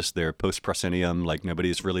spaces. They're post-proscenium, like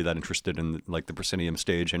nobody's really that interested in like the proscenium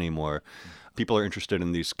stage anymore. People are interested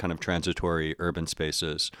in these kind of transitory urban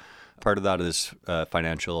spaces. Part of that is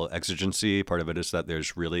financial exigency. Part of it is that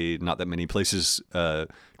there's really not that many places,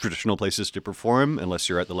 traditional places to perform, unless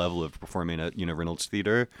you're at the level of performing at Reynolds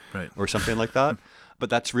Theater or something like that. But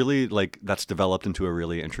that's really that's developed into a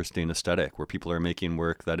really interesting aesthetic where people are making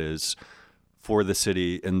work that is for the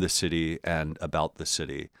city, in the city, and about the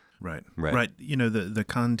city. Right. The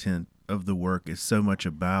content of the work is so much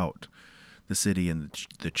about the city and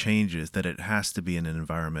the changes that it has to be in an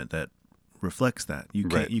environment that reflects that.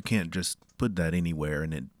 You can't just put that anywhere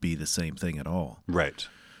and it be the same thing at all. Right.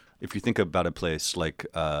 If you think about a place like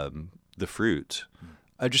the Fruit,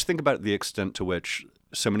 I just think about the extent to which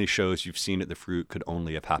so many shows you've seen at the Fruit could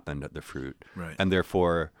only have happened at the Fruit. Right. And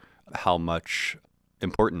therefore how much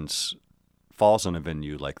importance falls on a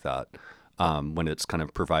venue like that when it's kind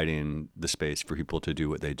of providing the space for people to do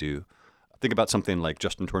what they do. Think about something like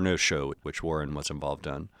Justin Tourneau's show, which Warren was involved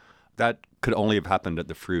in. That could only have happened at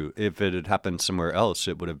the Fruit. If it had happened somewhere else,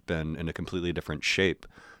 it would have been in a completely different shape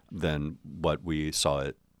than what we saw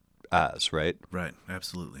it as, right? Right,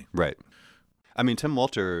 absolutely. Right. I mean, Tim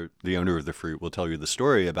Walter, the owner of the Fruit, will tell you the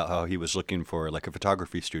story about how he was looking for like a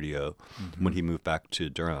photography studio when he moved back to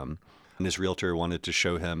Durham. and his realtor wanted to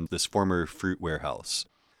show him this former fruit warehouse.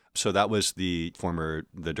 So that was the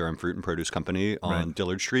Durham Fruit and Produce Company on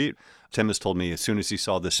Dillard Street. Tim has told me as soon as he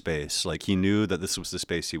saw this space, like he knew that this was the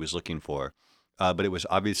space he was looking for. But it was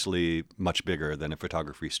obviously much bigger than a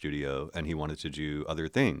photography studio, and he wanted to do other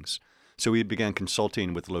things. So we began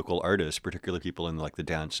consulting with local artists, particularly people in like the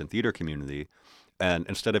dance and theater community. And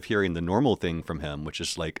instead of hearing the normal thing from him, which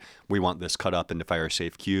is like, we want this cut up into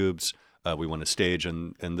fire-safe cubes, we want a stage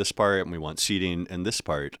in this part, and we want seating in this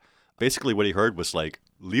part. Basically what he heard was like,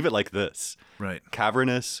 leave it like this. Right.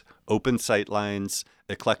 Cavernous, open sight lines,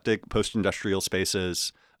 eclectic post-industrial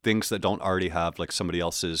spaces, things that don't already have like somebody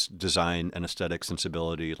else's design and aesthetic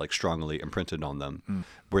sensibility like strongly imprinted on them,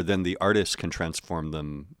 where then the artist can transform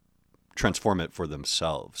it for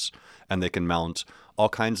themselves, and they can mount all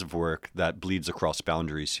kinds of work that bleeds across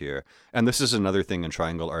boundaries here. And this is another thing in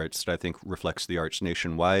Triangle Arts that I think reflects the arts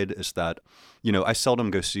nationwide, is that, you know, I seldom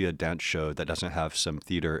go see a dance show that doesn't have some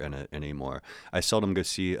theater in it anymore. I seldom go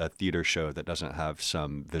see a theater show that doesn't have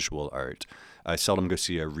some visual art. I seldom go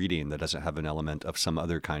see a reading that doesn't have an element of some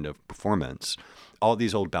other kind of performance. All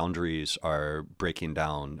these old boundaries are breaking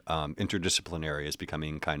down. Interdisciplinary is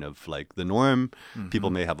becoming kind of like the norm. People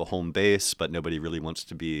may have a home base, but nobody really wants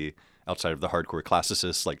to be outside of the hardcore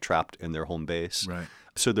classicists, like trapped in their home base. Right.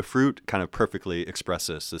 So the fruit kind of perfectly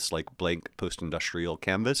expresses this like blank post-industrial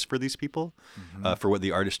canvas for these people, for what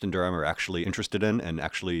the artists in Durham are actually interested in and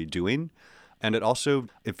actually doing. And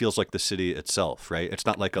it feels like the city itself, right? It's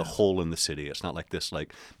not like a hole in the city. It's not like this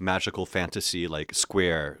like magical fantasy like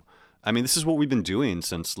square. I mean, this is what we've been doing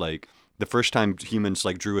since like the first time humans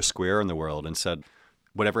like drew a square in the world and said,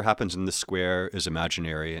 whatever happens in this square is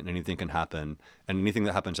imaginary and anything can happen, and anything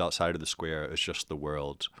that happens outside of the square is just the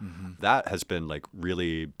world. That has been like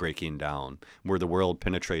really breaking down, where the world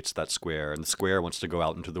penetrates that square and the square wants to go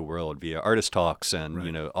out into the world via artist talks and,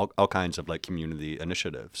 you know, all kinds of like community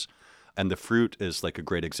initiatives. And the fruit is like a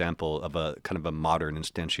great example of a kind of a modern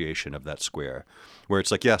instantiation of that square, where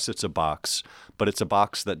it's like, yes, it's a box, but it's a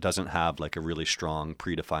box that doesn't have like a really strong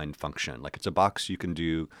predefined function. Like it's a box you can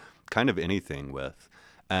do kind of anything with.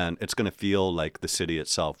 And it's going to feel like the city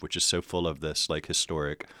itself, which is so full of this like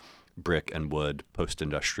historic brick and wood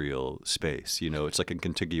post-industrial space. You know, it's like a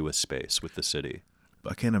contiguous space with the city.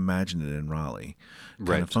 I can't imagine it in Raleigh,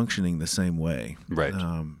 kind of functioning the same way. Right.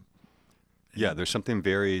 Yeah, there's something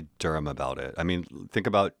very Durham about it. I mean, think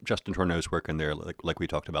about Justin Tourneau's work in there, like we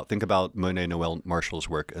talked about. Think about Monet Noel Marshall's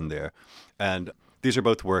work in there. And these are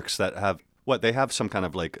both works that have they have some kind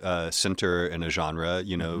of like center in a genre,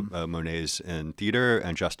 you know, Monet's in theater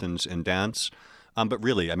and Justin's in dance. But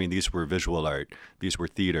really, I mean, these were visual art, these were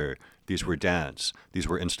theater, these were dance, these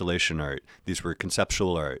were installation art, these were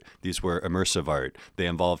conceptual art, these were immersive art. They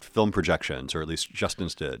involved film projections, or at least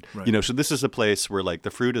Justin's did. Right. You know, so this is a place where like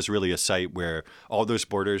the fruit is really a site where all those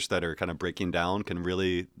borders that are kind of breaking down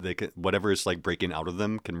whatever is like breaking out of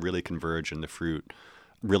them can really converge in the fruit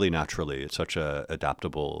really naturally. It's such a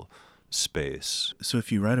adaptable space. So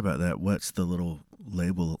if you write about that, what's the little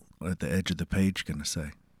label at the edge of the page going to say?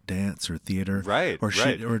 Dance or theater? Right. Or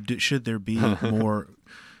should there be more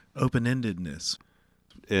open-endedness?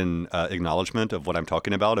 In acknowledgement of what I'm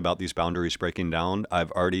talking about these boundaries breaking down,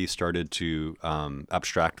 I've already started to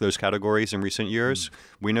abstract those categories in recent years.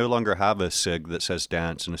 We no longer have a SIG that says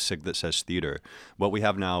dance and a SIG that says theater. What we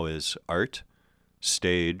have now is art,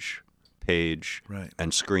 stage, page,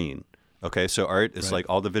 and screen. Okay, so art is like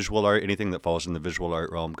all the visual art. Anything that falls in the visual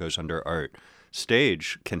art realm goes under art.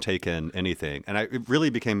 Stage can take in anything. And it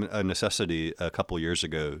really became a necessity a couple years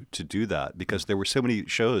ago to do that, because there were so many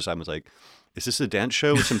shows. I was like, is this a dance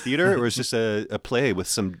show with some theater, or is this a play with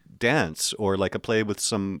some dance, or like a play with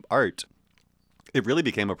some art? It really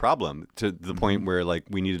became a problem to the point where like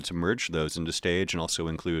we needed to merge those into stage and also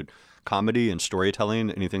include comedy and storytelling,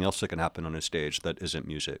 anything else that can happen on a stage that isn't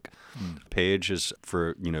music. Page is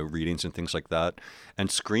for, you know, readings and things like that. And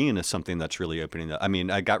screen is something that's really opening that. I mean,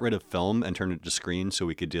 I got rid of film and turned it to screen so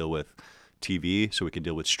we could deal with TV, so we could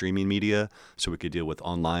deal with streaming media, so we could deal with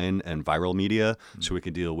online and viral media, so we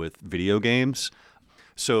could deal with video games.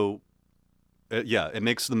 So, it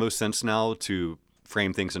makes the most sense now to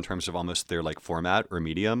frame things in terms of almost their like format or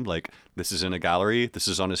medium. Like, this is in a gallery, this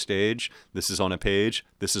is on a stage, this is on a page,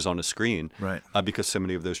 this is on a screen. Right. Because so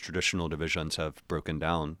many of those traditional divisions have broken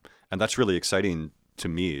down. And that's really exciting to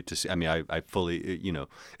me to see. I mean, I fully, you know,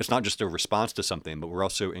 it's not just a response to something, but we're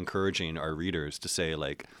also encouraging our readers to say,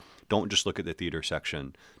 like, don't just look at the theater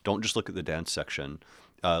section. Don't just look at the dance section.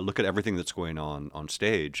 Look at everything that's going on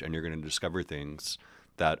stage, and you're going to discover things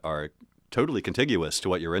that are totally contiguous to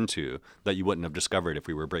what you're into that you wouldn't have discovered if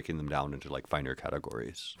we were breaking them down into like finer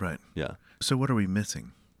categories. Right. Yeah. So what are we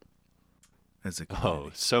missing? as a community?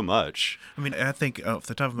 Oh, so much. I mean, I think off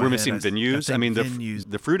the top of my We're head, missing venues. I mean, venues.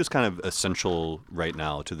 the fruit is kind of essential right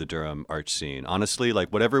now to the Durham art scene. Honestly, like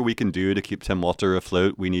whatever we can do to keep Tim Walter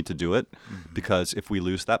afloat, we need to do it. Because if we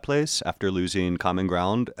lose that place, after losing Common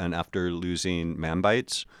Ground and after losing Man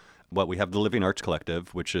Bites, we have the Living Arts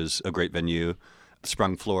Collective, which is a great venue.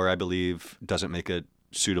 Sprung Floor, I believe, doesn't make it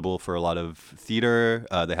suitable for a lot of theater.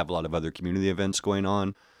 They have a lot of other community events going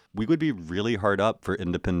on. We would be really hard up for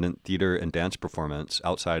independent theater and dance performance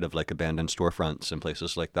outside of like abandoned storefronts and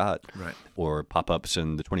places like that. Right. Or pop-ups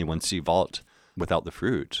in the 21C vault without the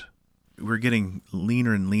fruit. We're getting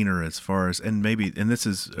leaner and leaner as far as, and this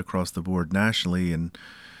is across the board nationally, and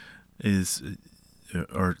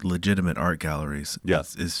are legitimate art galleries. Yeah.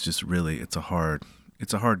 It's just really, it's a hard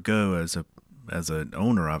go as an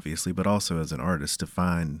owner, obviously, but also as an artist to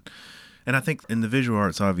find. And I think in the visual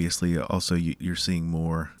arts, obviously, also you're seeing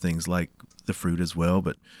more things like the fruit as well,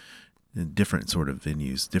 but in different sort of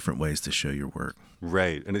venues, different ways to show your work.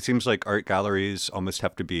 Right. And it seems like art galleries almost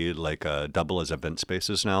have to be like double as event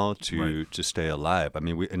spaces now to stay alive. I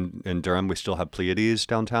mean, in Durham, we still have Pleiades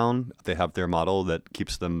downtown. They have their model that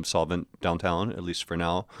keeps them solvent downtown, at least for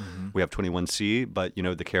now. We have 21C, but,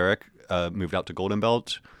 the Carrick moved out to Golden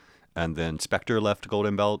Belt, and then Spectre left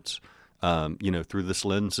Golden Belt. Through This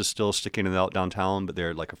Lens is still sticking it out downtown, but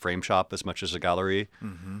they're like a frame shop as much as a gallery.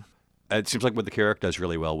 It seems like what the Carrick does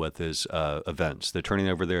really well with is events. They're turning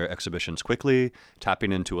over their exhibitions quickly,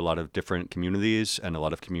 tapping into a lot of different communities and a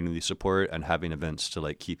lot of community support, and having events to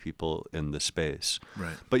like keep people in the space.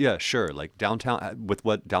 Right. But yeah, sure. Like downtown, with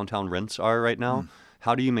what downtown rents are right now,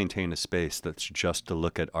 how do you maintain a space that's just to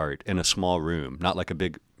look at art in a small room, not like a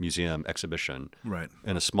big museum exhibition? Right.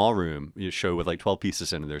 In a small room, you show with like 12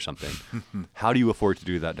 pieces in it or something. How do you afford to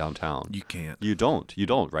do that downtown? You can't. You don't,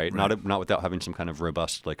 right? Not without having some kind of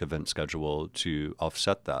robust like event schedule to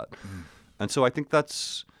offset that. And so I think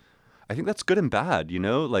that's good and bad,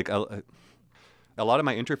 Like a lot of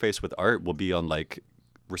my interface with art will be on like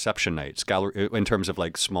reception nights, in terms of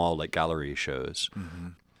like small like gallery shows.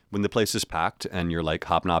 When the place is packed and you're like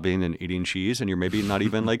hobnobbing and eating cheese and you're maybe not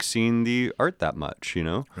even like seeing the art that much,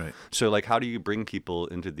 Right. So like how do you bring people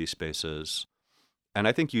into these spaces? And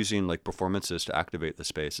I think using like performances to activate the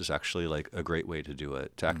space is actually like a great way to do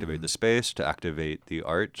it, to activate the space, to activate the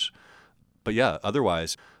art. But yeah,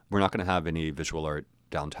 otherwise we're not going to have any visual art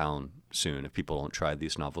downtown soon if people don't try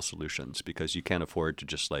these novel solutions, because you can't afford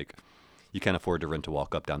to rent a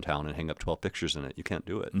walk up downtown and hang up 12 pictures in it. You can't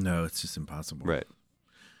do it. No, it's just impossible. Right.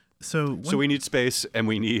 So we need space and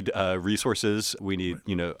we need resources. We need,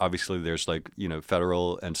 obviously there's like,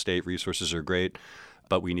 federal and state resources are great,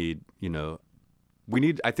 but we need,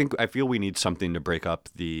 I feel we need something to break up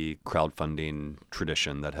the crowdfunding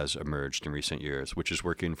tradition that has emerged in recent years, which is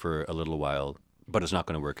working for a little while, but it's not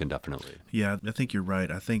going to work indefinitely. Yeah, I think you're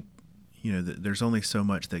right. I think, there's only so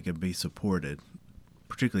much that can be supported,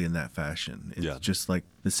 particularly in that fashion. It's just like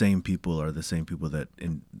the same people are the same people that,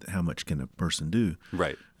 and how much can a person do?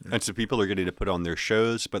 Right. And so people are getting to put on their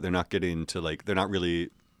shows, but they're not getting to they're not really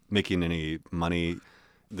making any money.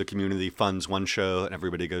 The community funds one show and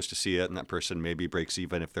everybody goes to see it, and that person maybe breaks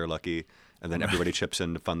even if they're lucky, and then everybody chips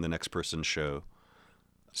in to fund the next person's show.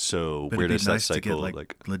 So but where does that nice cycle to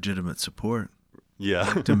get, legitimate support? Yeah.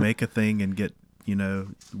 To make a thing and get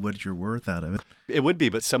what you're worth out of it. It would be,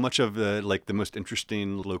 but so much of the most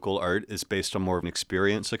interesting local art is based on more of an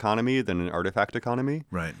experience economy than an artifact economy.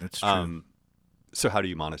 Right, that's true. So how do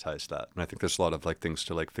you monetize that? And I think there's a lot of things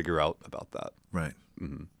to figure out about that. Right.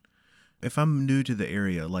 If I'm new to the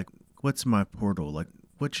area, what's my portal?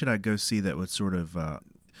 What should I go see that would sort of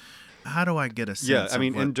how do I get a sense Yeah, I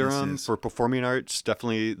mean, of what in Durham, this is? for performing arts,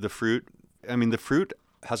 definitely the Fruit. I mean, the Fruit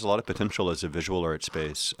has a lot of potential as a visual art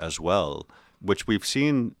space as well, which we've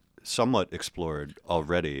seen somewhat explored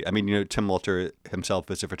already. I mean, Tim Walter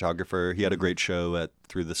himself is a photographer. He had a great show at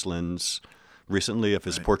Through This Lens recently of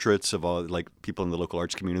his portraits of all people in the local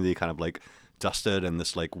arts community, kind of dusted and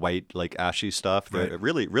this white, ashy stuff. They're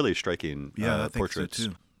really, really striking I think portraits. so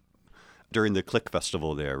too. During the Click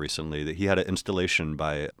Festival there recently, that he had an installation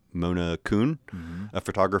by Mona Kuhn, a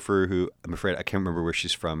photographer who, I'm afraid I can't remember where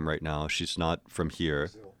she's from right now. She's not from here,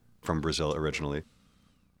 from Brazil originally.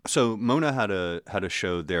 So Mona had a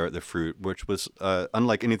show there at the Fruit, which was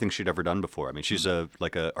unlike anything she'd ever done before. I mean, she's a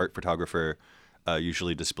art photographer,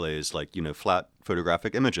 usually displays flat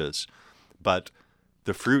photographic images, but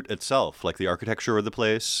the Fruit itself, the architecture of the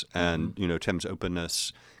place and Tim's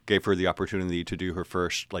openness, gave her the opportunity to do her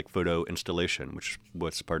first photo installation, which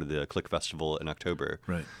was part of the Click Festival in October.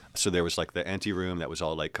 Right. So there was the ante room that was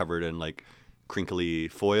all covered in crinkly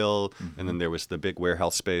foil, and then there was the big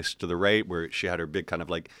warehouse space to the right where she had her big kind of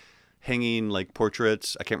hanging like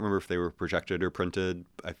portraits. I can't remember if they were projected or printed.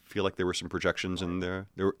 I feel like there were some projections in there.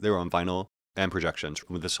 They were on vinyl and projections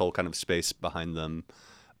with this whole kind of space behind them.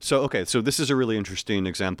 So this is a really interesting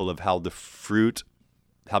example of how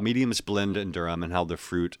how mediums blend in Durham and how the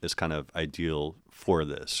fruit is kind of ideal for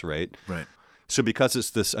this, right? Right. So because it's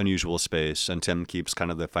this unusual space and Tim keeps kind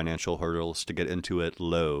of the financial hurdles to get into it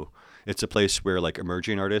low, it's a place where like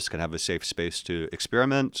emerging artists can have a safe space to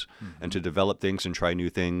experiment and to develop things and try new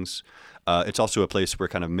things. It's also a place where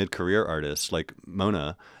kind of mid-career artists like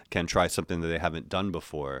Mona can try something that they haven't done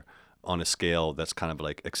before on a scale that's kind of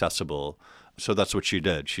like accessible. So that's what she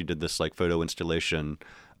did. She did this like photo installation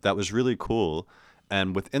that was really cool.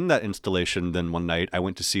 And within that installation, then one night I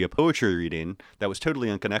went to see a poetry reading that was totally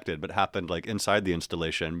unconnected, but happened like inside the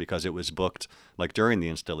installation because it was booked like during the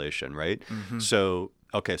installation, right? So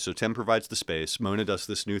Tim provides the space. Mona does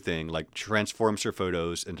this new thing, like transforms her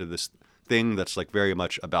photos into this thing that's like very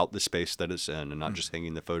much about the space that it's in and not just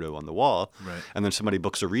hanging the photo on the wall. Right. And then somebody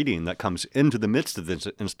books a reading that comes into the midst of this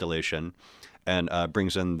installation and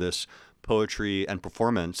brings in this poetry and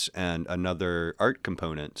performance and another art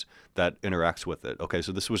component that interacts with it. Okay,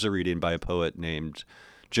 so this was a reading by a poet named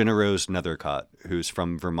Jenna Rose Nethercott, who's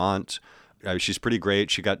from Vermont. She's pretty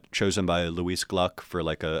great. She got chosen by Louise Gluck for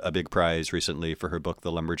like a big prize recently for her book,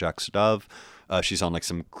 The Lumberjack's Dove. She's on like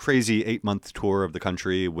some crazy 8-month tour of the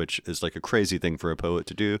country, which is like a crazy thing for a poet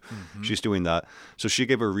to do. She's doing that. So she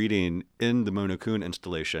gave a reading in the Mona Kuhn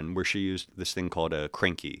installation where she used this thing called a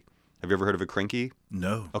cranky. Have you ever heard of a cranky?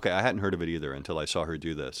 No. Okay, I hadn't heard of it either until I saw her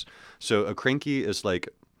do this. So a cranky is like,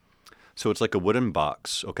 it's like a wooden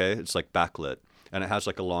box, okay? It's like backlit. And it has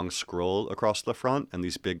like a long scroll across the front and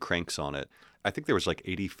these big cranks on it. I think there was like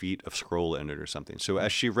 80 feet of scroll in it or something. So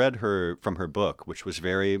as she read from her book, which was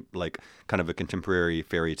very like kind of a contemporary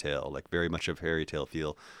fairy tale, like very much a fairy tale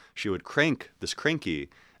feel, she would crank this cranky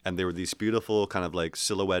and there were these beautiful kind of like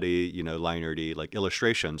silhouette-y, liner-y like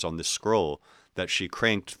illustrations on this scroll that she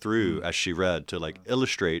cranked through as she read to like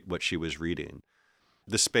illustrate what she was reading.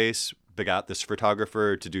 The space begot this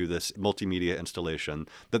photographer to do this multimedia installation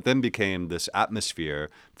that then became this atmosphere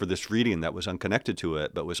for this reading that was unconnected to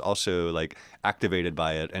it, but was also like activated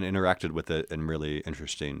by it and interacted with it in really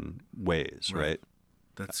interesting ways, right?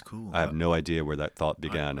 That's cool. I have no idea where that thought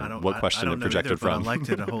began and what question I it projected from. But I liked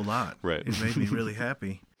it a whole lot. Right. It made me really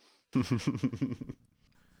happy.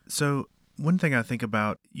 So one thing I think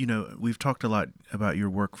about, we've talked a lot about your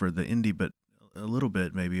work for the indie, but a little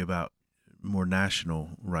bit maybe about more national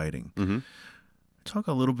writing. Talk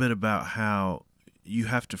a little bit about how you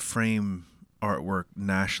have to frame artwork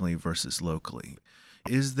nationally versus locally.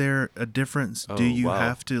 Is there a difference? Do you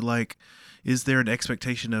have to is there an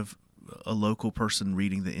expectation of a local person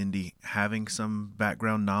reading the indie having some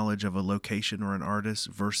background knowledge of a location or an artist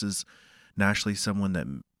versus nationally someone that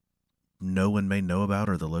no one may know about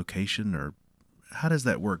or the location, or how does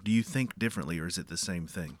that work? Do you think differently or is it the same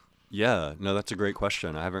thing? Yeah, no, that's a great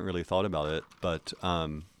question. I haven't really thought about it, but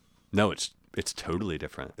no, it's totally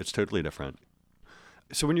different. It's totally different.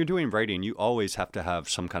 So when you're doing writing, you always have to have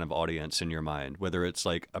some kind of audience in your mind, whether it's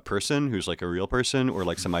like a person who's like a real person or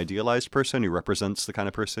like some idealized person who represents the kind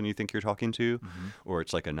of person you think you're talking to, or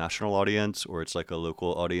it's like a national audience or it's like a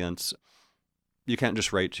local audience. You can't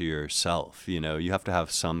just write to yourself, you have to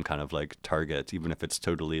have some kind of like target, even if it's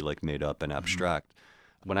totally like made up and abstract.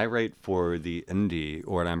 When I write for the indie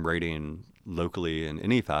or when I'm writing locally in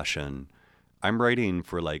any fashion, I'm writing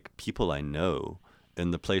for like people I know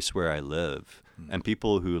in the place where I live and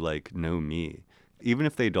people who like know me. Even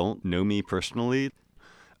if they don't know me personally,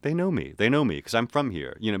 they know me. They know me because I'm from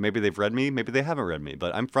here. Maybe they've read me, maybe they haven't read me,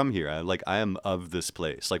 but I'm from here. I am of this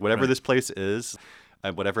place. Like whatever this place is,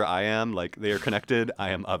 whatever I am, like they are connected, I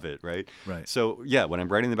am of it, right? Right. So yeah, when I'm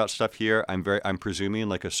writing about stuff here, I'm presuming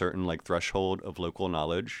like a certain like threshold of local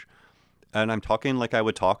knowledge. And I'm talking like I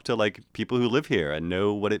would talk to like people who live here and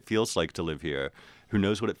know what it feels like to live here, who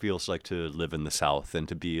knows what it feels like to live in the South and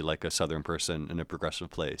to be like a Southern person in a progressive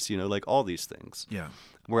place, like all these things. Yeah.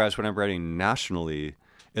 Whereas when I'm writing nationally,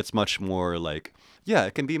 it's much more like,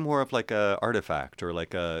 it can be more of like a artifact or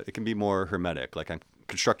like it can be more hermetic. Like I'm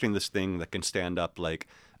constructing this thing that can stand up like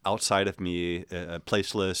outside of me,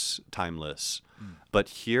 placeless, timeless. But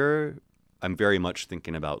here, I'm very much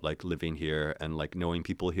thinking about like living here and like knowing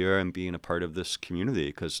people here and being a part of this community.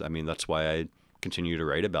 Because that's why I continue to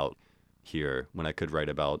write about here when I could write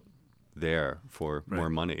about there for Right. more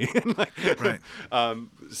money. Right.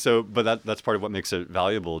 But that's part of what makes it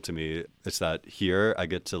valuable to me. It's that here I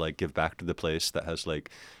get to like give back to the place that has like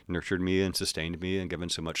nurtured me and sustained me and given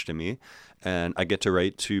so much to me. And I get to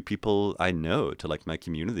write to people I know, to like my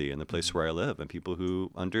community and the place where I live, and people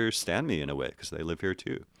who understand me in a way because they live here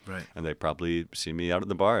too. Right. And they probably see me out at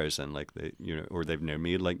the bars and like they, or they've known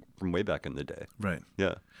me like from way back in the day. Right.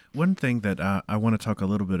 Yeah. One thing that I want to talk a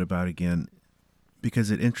little bit about again,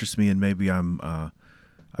 because it interests me, and maybe I've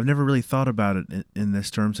never really thought about it in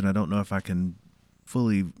this terms, and I don't know if I can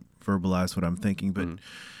fully verbalize what I'm thinking. But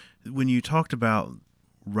when you talked about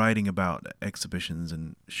writing about exhibitions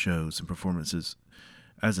and shows and performances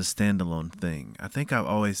as a standalone thing, I think I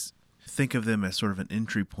always think of them as sort of an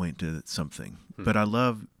entry point to something. But I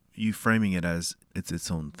love you framing it as it's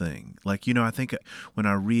its own thing. Like, I think when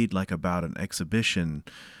I read like about an exhibition,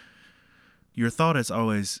 your thought is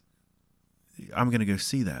always, I'm going to go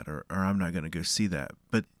see that, or I'm not going to go see that.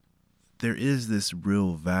 But there is this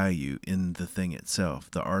real value in the thing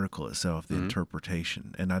itself, the article itself, the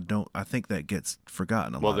interpretation. And I think that gets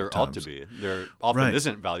forgotten a lot of Well, there ought to be. There often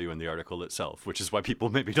isn't value in the article itself, which is why people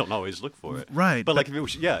maybe don't always look for it. Right. But like if it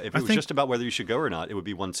was, just about whether you should go or not, it would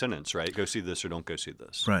be one sentence, right? Go see this or don't go see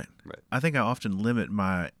this. Right. Right. I think I often limit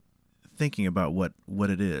my thinking about what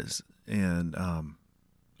it is. And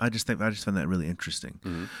I just find that really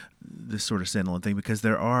interesting, this sort of standalone thing, because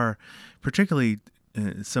there are, particularly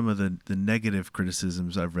some of the negative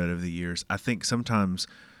criticisms I've read over the years. I think sometimes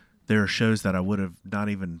there are shows that I don't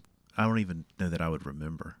even know that I would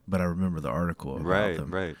remember, but I remember the article about them.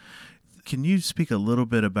 Right. Can you speak a little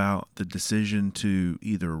bit about the decision to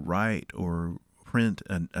either write or print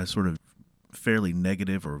a sort of fairly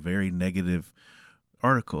negative or very negative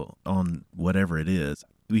article on whatever it is?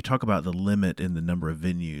 We talk about the limit in the number of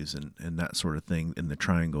venues and that sort of thing in the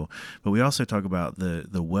triangle, but we also talk about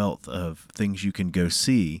the wealth of things you can go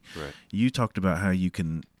see. Right. You talked about how you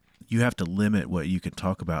have to limit what you can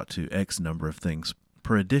talk about to X number of things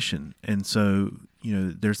per edition. And so,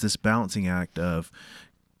 there's this balancing act of,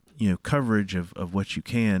 coverage of what you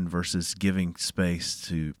can versus giving space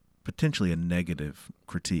to potentially a negative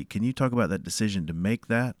critique. Can you talk about that decision to make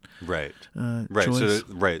that right choice?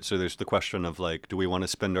 So there's the question of like, do we want to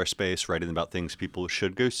spend our space writing about things people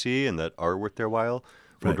should go see and that are worth their while,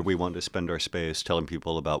 or do we want to spend our space telling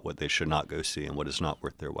people about what they should not go see and what is not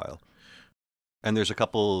worth their while? And there's a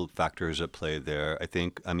couple factors at play there.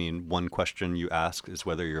 One question you ask is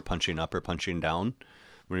whether you're punching up or punching down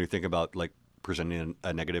when you think about like presenting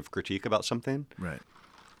a negative critique about something. Right.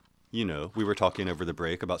 We were talking over the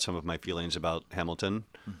break about some of my feelings about Hamilton.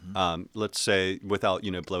 Let's say, without,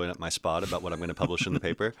 blowing up my spot about what I'm going to publish in the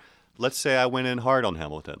paper, let's say I went in hard on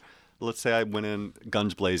Hamilton. Let's say I went in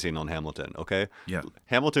guns blazing on Hamilton, okay? Yeah.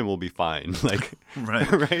 Hamilton will be fine, like, right?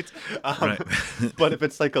 Right? But if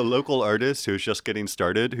it's like a local artist who's just getting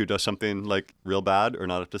started, who does something like real bad or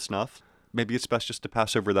not up to snuff, maybe it's best just to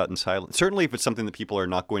pass over that in silence. Certainly if it's something that people are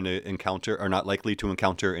not going to encounter, or not likely to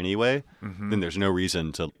encounter anyway, then there's no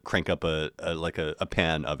reason to crank up a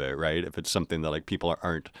pan of it, right? If it's something that like people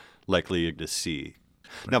aren't likely to see.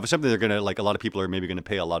 Now, if it's something they're going to, like a lot of people are maybe going to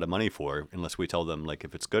pay a lot of money for, unless we tell them like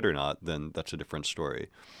if it's good or not, then that's a different story.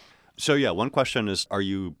 So yeah, one question is, are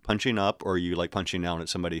you punching up or are you like punching down at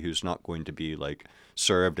somebody who's not going to be like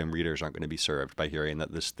served, and readers aren't going to be served by hearing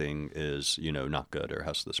that this thing is, not good or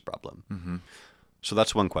has this problem? So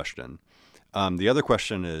that's one question. The other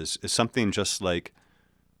question is something just like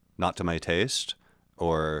not to my taste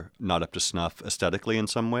or not up to snuff aesthetically in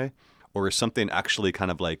some way, or is something actually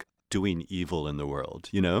kind of like doing evil in the world?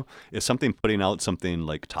 Is something putting out something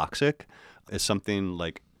like toxic? Is something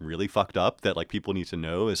like really fucked up that like people need to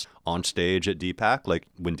know is on stage at DPAC, like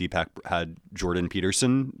when DPAC had Jordan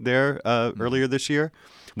Peterson there earlier this year,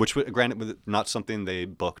 which granted was not something they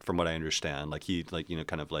booked from what I understand. Like he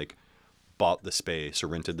kind of like bought the space or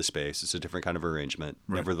rented the space. It's a different kind of arrangement.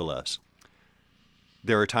 Right. Nevertheless,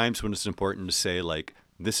 there are times when it's important to say like,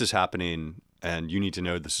 this is happening and you need to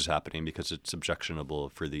know this is happening because it's objectionable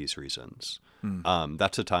for these reasons.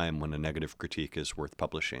 That's a time when a negative critique is worth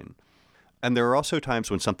publishing. And there are also times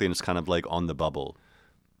when something is kind of like on the bubble.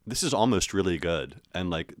 This is almost really good. And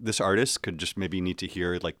like this artist could just maybe need to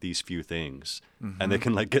hear like these few things and they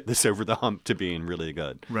can like get this over the hump to being really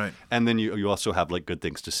good. Right. And then you also have like good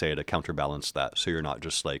things to say to counterbalance that. So you're not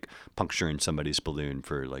just like puncturing somebody's balloon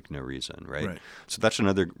for like no reason. Right. So that's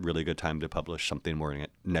another really good time to publish something more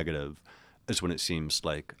negative, is when it seems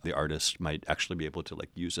like the artist might actually be able to like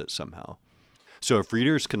use it somehow. So if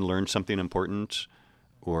readers can learn something important,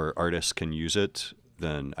 or artists can use it,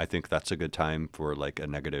 then I think that's a good time for like a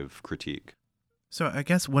negative critique. So I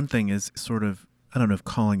guess one thing is sort of I don't know if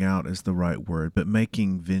calling out is the right word, but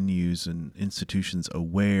making venues and institutions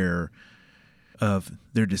aware of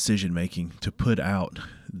their decision making to put out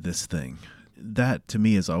this thing. That to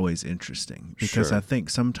me is always interesting because Sure. I think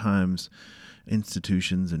sometimes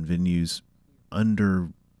institutions and venues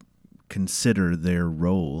consider their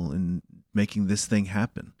role in making this thing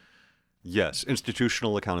happen. Yes,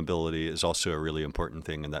 institutional accountability is also a really important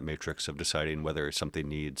thing in that matrix of deciding whether something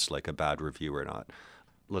needs like a bad review or not.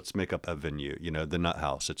 Let's make up a venue, the Nut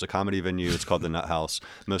House. It's a comedy venue. It's called the Nut House.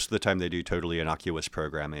 Most of the time they do totally innocuous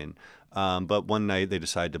programming. But one night they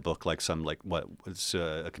decide to book like some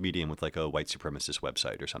a comedian with like a white supremacist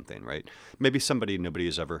website or something, right? Maybe somebody nobody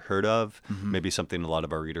has ever heard of, maybe something a lot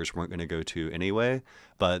of our readers weren't going to go to anyway,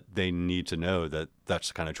 but they need to know that that's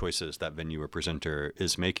the kind of choices that venue or presenter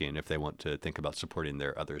is making if they want to think about supporting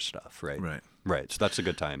their other stuff, right? Right. So that's a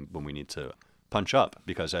good time when we need to punch up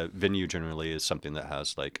because a venue generally is something that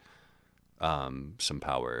has like some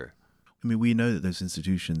power. I mean, we know that those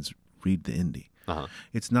institutions read the indie.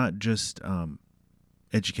 It's not just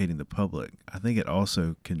educating the public. I think it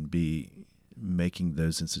also can be making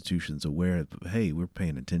those institutions aware that, hey, we're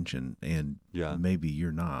paying attention and maybe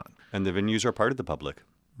you're not. And the venues are part of the public.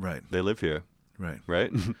 Right. They live here.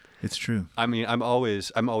 Right? It's true. I mean, I'm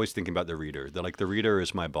always thinking about the reader. The reader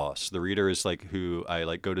is my boss. The reader is like who I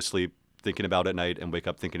like go to sleep thinking about at night and wake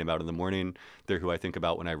up thinking about in the morning. They're who I think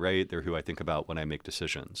about when I write. They're who I think about when I make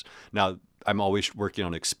decisions. Now, I'm always working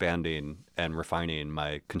on expanding and refining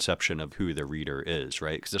my conception of who the reader is,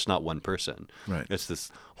 right? Because it's not one person. Right. It's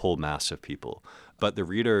this whole mass of people. But the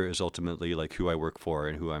reader is ultimately like who I work for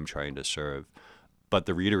and who I'm trying to serve. But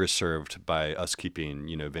the reader is served by us keeping,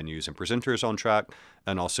 venues and presenters on track.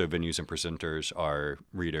 And also venues and presenters are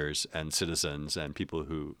readers and citizens and people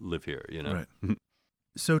who live here, Right.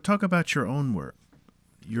 So talk about your own work,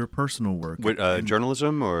 your personal work.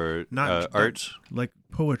 Journalism or art? Like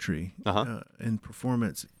poetry and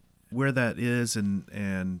performance, where that is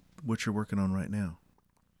and what you're working on right now.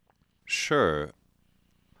 Sure.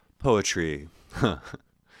 Poetry.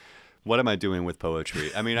 What am I doing with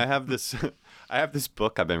poetry? I mean, I have this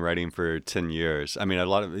book I've been writing for 10 years. I mean,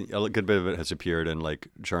 a good bit of it has appeared in like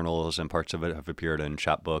journals and parts of it have appeared in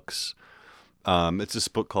chapbooks. It's this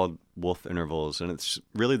book called Wolf Intervals, and it's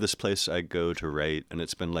really this place I go to write, and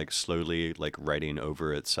it's been like slowly like writing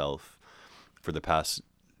over itself for the past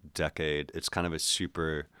decade. It's kind of a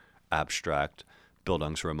super abstract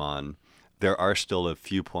Bildungsroman. There are still a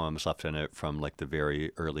few poems left in it from like the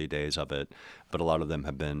very early days of it, but a lot of them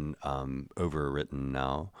have been overwritten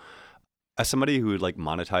now. As somebody who like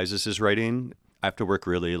monetizes his writing, I have to work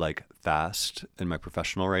really like fast in my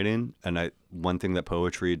professional writing. And one thing that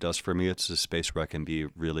poetry does for me, it's a space where I can be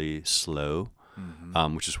really slow,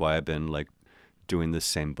 which is why I've been like doing this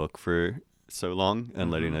same book for so long and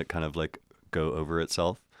letting it kind of like go over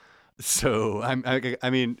itself. So I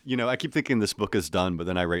mean, I keep thinking this book is done, but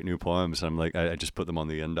then I write new poems and I'm like, I just put them on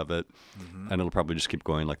the end of it and it'll probably just keep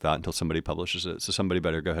going like that until somebody publishes it. So somebody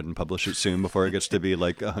better go ahead and publish it soon before it gets to be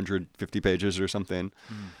like 150 pages or something.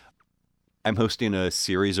 I'm hosting a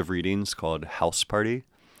series of readings called House Party.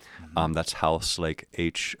 That's house like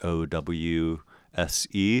HOWSE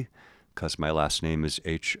because my last name is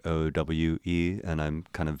HOWE and I'm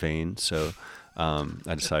kind of vain. So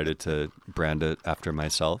I decided to brand it after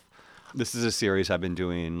myself. This is a series I've been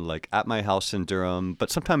doing like at my house in Durham,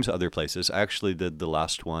 but sometimes other places. I actually did the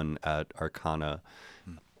last one at Arcana,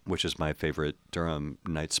 which is my favorite Durham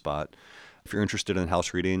night spot. If you're interested in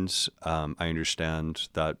house readings, I understand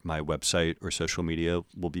that my website or social media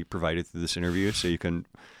will be provided through this interview, so you can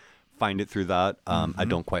find it through that. I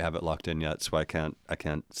don't quite have it locked in yet, so I can't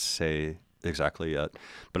say exactly yet,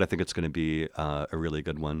 but I think it's going to be a really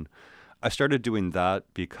good one. I started doing that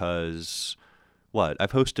because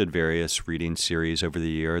I've hosted various reading series over the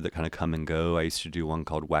year that kind of come and go. I used to do one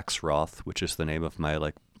called Wax Roth, which is the name of my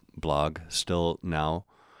like blog still now.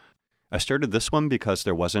 I started this one because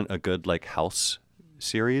there wasn't a good like house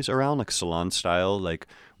series around, like salon style, like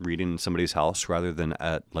reading in somebody's house rather than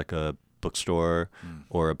at like a bookstore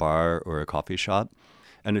or a bar or a coffee shop.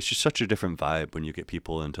 And it's just such a different vibe when you get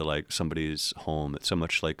people into like somebody's home. It's so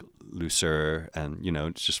much like looser and,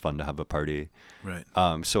 it's just fun to have a party. Right.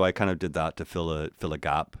 So I kind of did that to fill a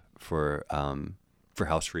gap for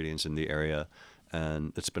house readings in the area.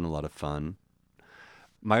 And it's been a lot of fun.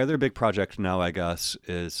 My other big project now, I guess,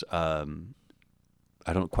 is I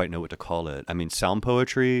don't quite know what to call it. I mean, sound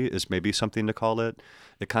poetry is maybe something to call it.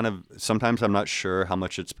 It kind of, sometimes I'm not sure how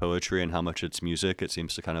much it's poetry and how much it's music. It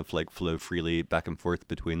seems to kind of like flow freely back and forth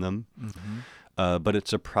between them. But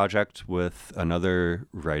it's a project with another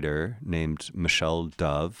writer named Michelle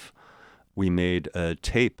Dove. We made a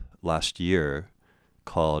tape last year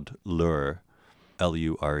called Lure,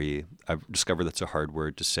 Lure. I've discovered that's a hard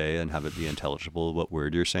word to say and have it be intelligible what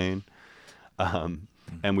word you're saying.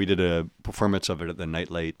 And we did a performance of it at the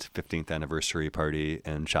Nightlight 15th anniversary party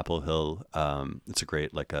in Chapel Hill. It's a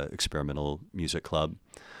great experimental music club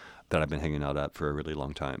that I've been hanging out at for a really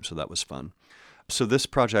long time. So that was fun. So this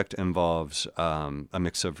project involves a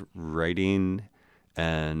mix of writing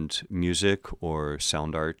and music or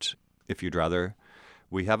sound art, if you'd rather.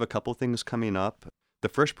 We have a couple things coming up. The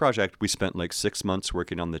first project, we spent 6 months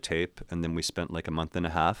working on the tape, and then we spent a month and a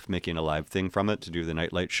half making a live thing from it to do the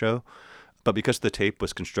Nightlight show. But because the tape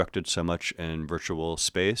was constructed so much in virtual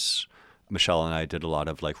space, Michelle and I did a lot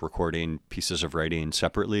of recording pieces of writing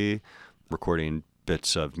separately, recording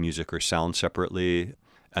bits of music or sound separately,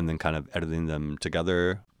 and then kind of editing them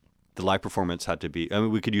together. The live performance had to be,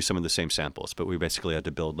 we could use some of the same samples, but we basically had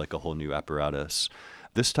to build a whole new apparatus.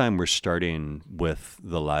 This time we're starting with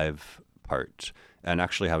the live part and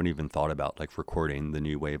actually haven't even thought about recording the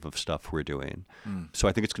new wave of stuff we're doing. So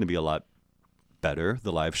I think it's going to be a lot better,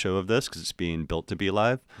 the live show of this, because it's being built to be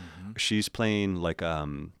live. She's playing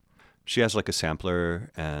she has a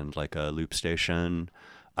sampler and a loop station.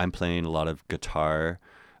 I'm playing a lot of guitar.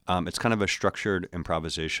 It's kind of a structured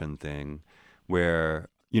improvisation thing where,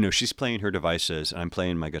 she's playing her devices and I'm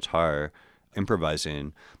playing my guitar,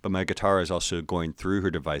 improvising, but my guitar is also going through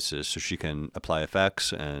her devices so she can apply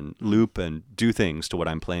effects and loop and do things to what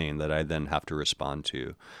I'm playing that I then have to respond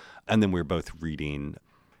to. And then we're both reading.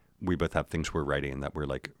 We both have things we're writing that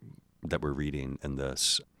we're reading in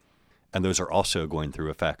this. And those are also going through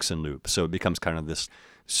effects and loops. So it becomes kind of this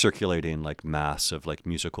circulating mass of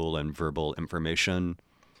musical and verbal information.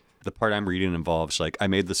 The part I'm reading involves I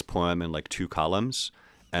made this poem in 2 columns.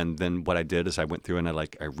 And then what I did is I went through and I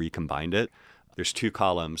recombined it. There's 2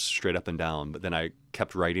 columns straight up and down, but then I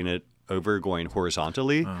kept writing it over going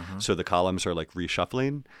horizontally. So the columns are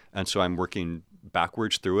reshuffling. And so I'm working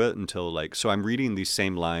backwards through it until so I'm reading these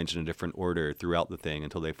same lines in a different order throughout the thing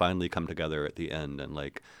until they finally come together at the end and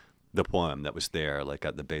the poem that was there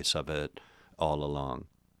at the base of it all along.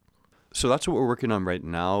 So that's what we're working on right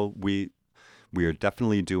now. We are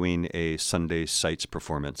definitely doing a Sunday Sights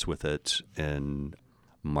performance with it in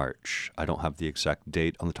March. I don't have the exact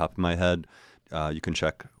date on the top of my head. You can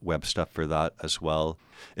check web stuff for that as well.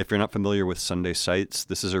 If you're not familiar with Sunday Sights,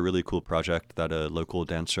 this is a really cool project that a local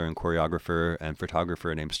dancer and choreographer and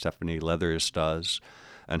photographer named Stephanie Leathers does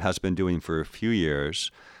and has been doing for a few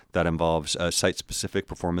years, that involves site-specific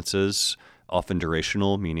performances, often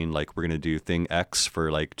durational, meaning we're going to do thing X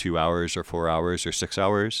for 2 hours or 4 hours or 6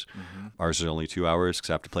 hours. Ours is only 2 hours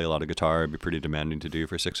because I have to play a lot of guitar. It'd be pretty demanding to do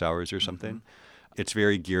for 6 hours or something. It's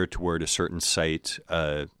very geared toward a certain site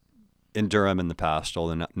in Durham in the past,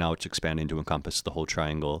 although now it's expanding to encompass the whole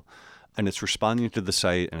triangle. And it's responding to the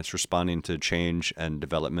site and it's responding to change and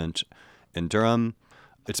development in Durham.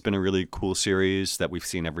 It's been a really cool series that we've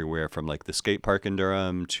seen everywhere from the skate park in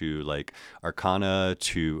Durham to Arcana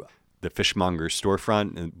to the Fishmonger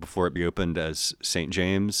storefront before it reopened as St.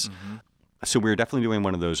 James. So we're definitely doing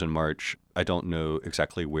one of those in March. I don't know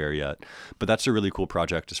exactly where yet, but that's a really cool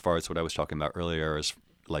project as far as what I was talking about earlier, is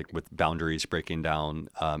with boundaries breaking down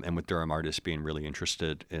and with Durham artists being really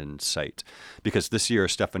interested in sight. Because this year,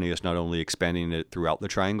 Stephanie is not only expanding it throughout the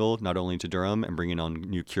triangle, not only to Durham and bringing on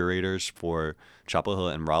new curators for Chapel Hill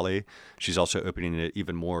and Raleigh, she's also opening it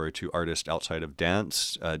even more to artists outside of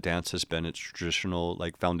dance. Dance has been its traditional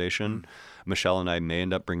foundation. Michelle and I may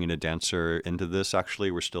end up bringing a dancer into this. Actually,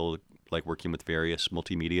 we're still working with various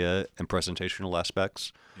multimedia and presentational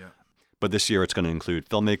aspects. But this year it's going to include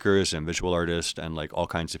filmmakers and visual artists and all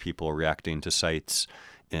kinds of people reacting to sites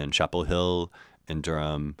in Chapel Hill, in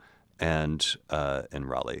Durham, and in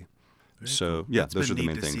Raleigh. So yeah, those are the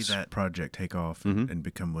main things. See that project take off and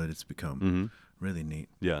become what it's become. Really neat.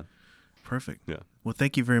 Yeah. Perfect. Yeah. Well,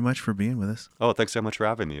 thank you very much for being with us. Oh, thanks so much for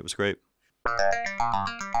having me. It was great.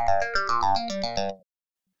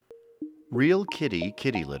 Real Kitty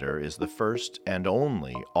Kitty Litter is the first and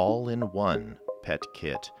only all-in-one pet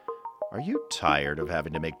kit. Are you tired of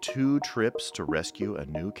having to make 2 trips to rescue a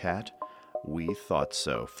new cat? We thought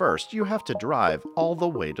so. First, you have to drive all the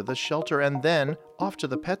way to the shelter and then off to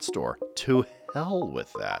the pet store. To hell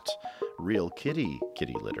with that. Real Kitty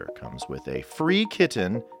Kitty Litter comes with a free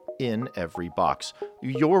kitten in every box.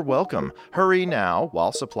 You're welcome. Hurry now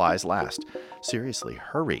while supplies last. Seriously,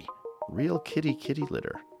 hurry. Real Kitty Kitty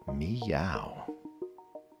Litter. Meow.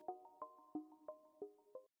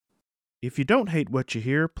 If you don't hate what you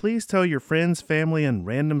hear, please tell your friends, family, and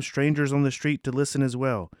random strangers on the street to listen as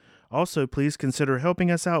well. Also, please consider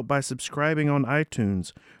helping us out by subscribing on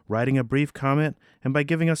iTunes, writing a brief comment, and by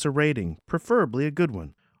giving us a rating, preferably a good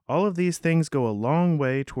one. All of these things go a long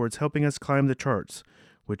way towards helping us climb the charts,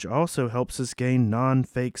 which also helps us gain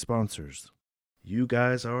non-fake sponsors. You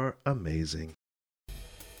guys are amazing.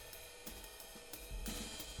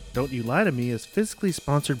 Don't You Lie to Me is physically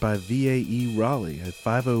sponsored by VAE Raleigh, a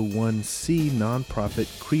 501c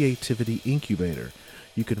nonprofit creativity incubator.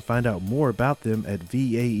 You can find out more about them at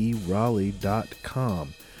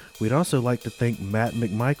vaeraleigh.com. We'd also like to thank Matt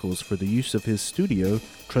McMichaels for the use of his studio,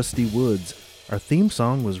 Trusty Woods. Our theme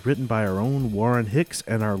song was written by our own Warren Hicks,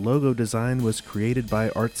 and our logo design was created by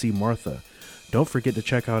Artsy Martha. Don't forget to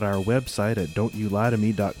check out our website at don'tyoulieto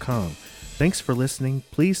me.com. Thanks for listening.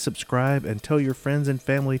 Please subscribe and tell your friends and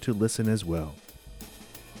family to listen as well.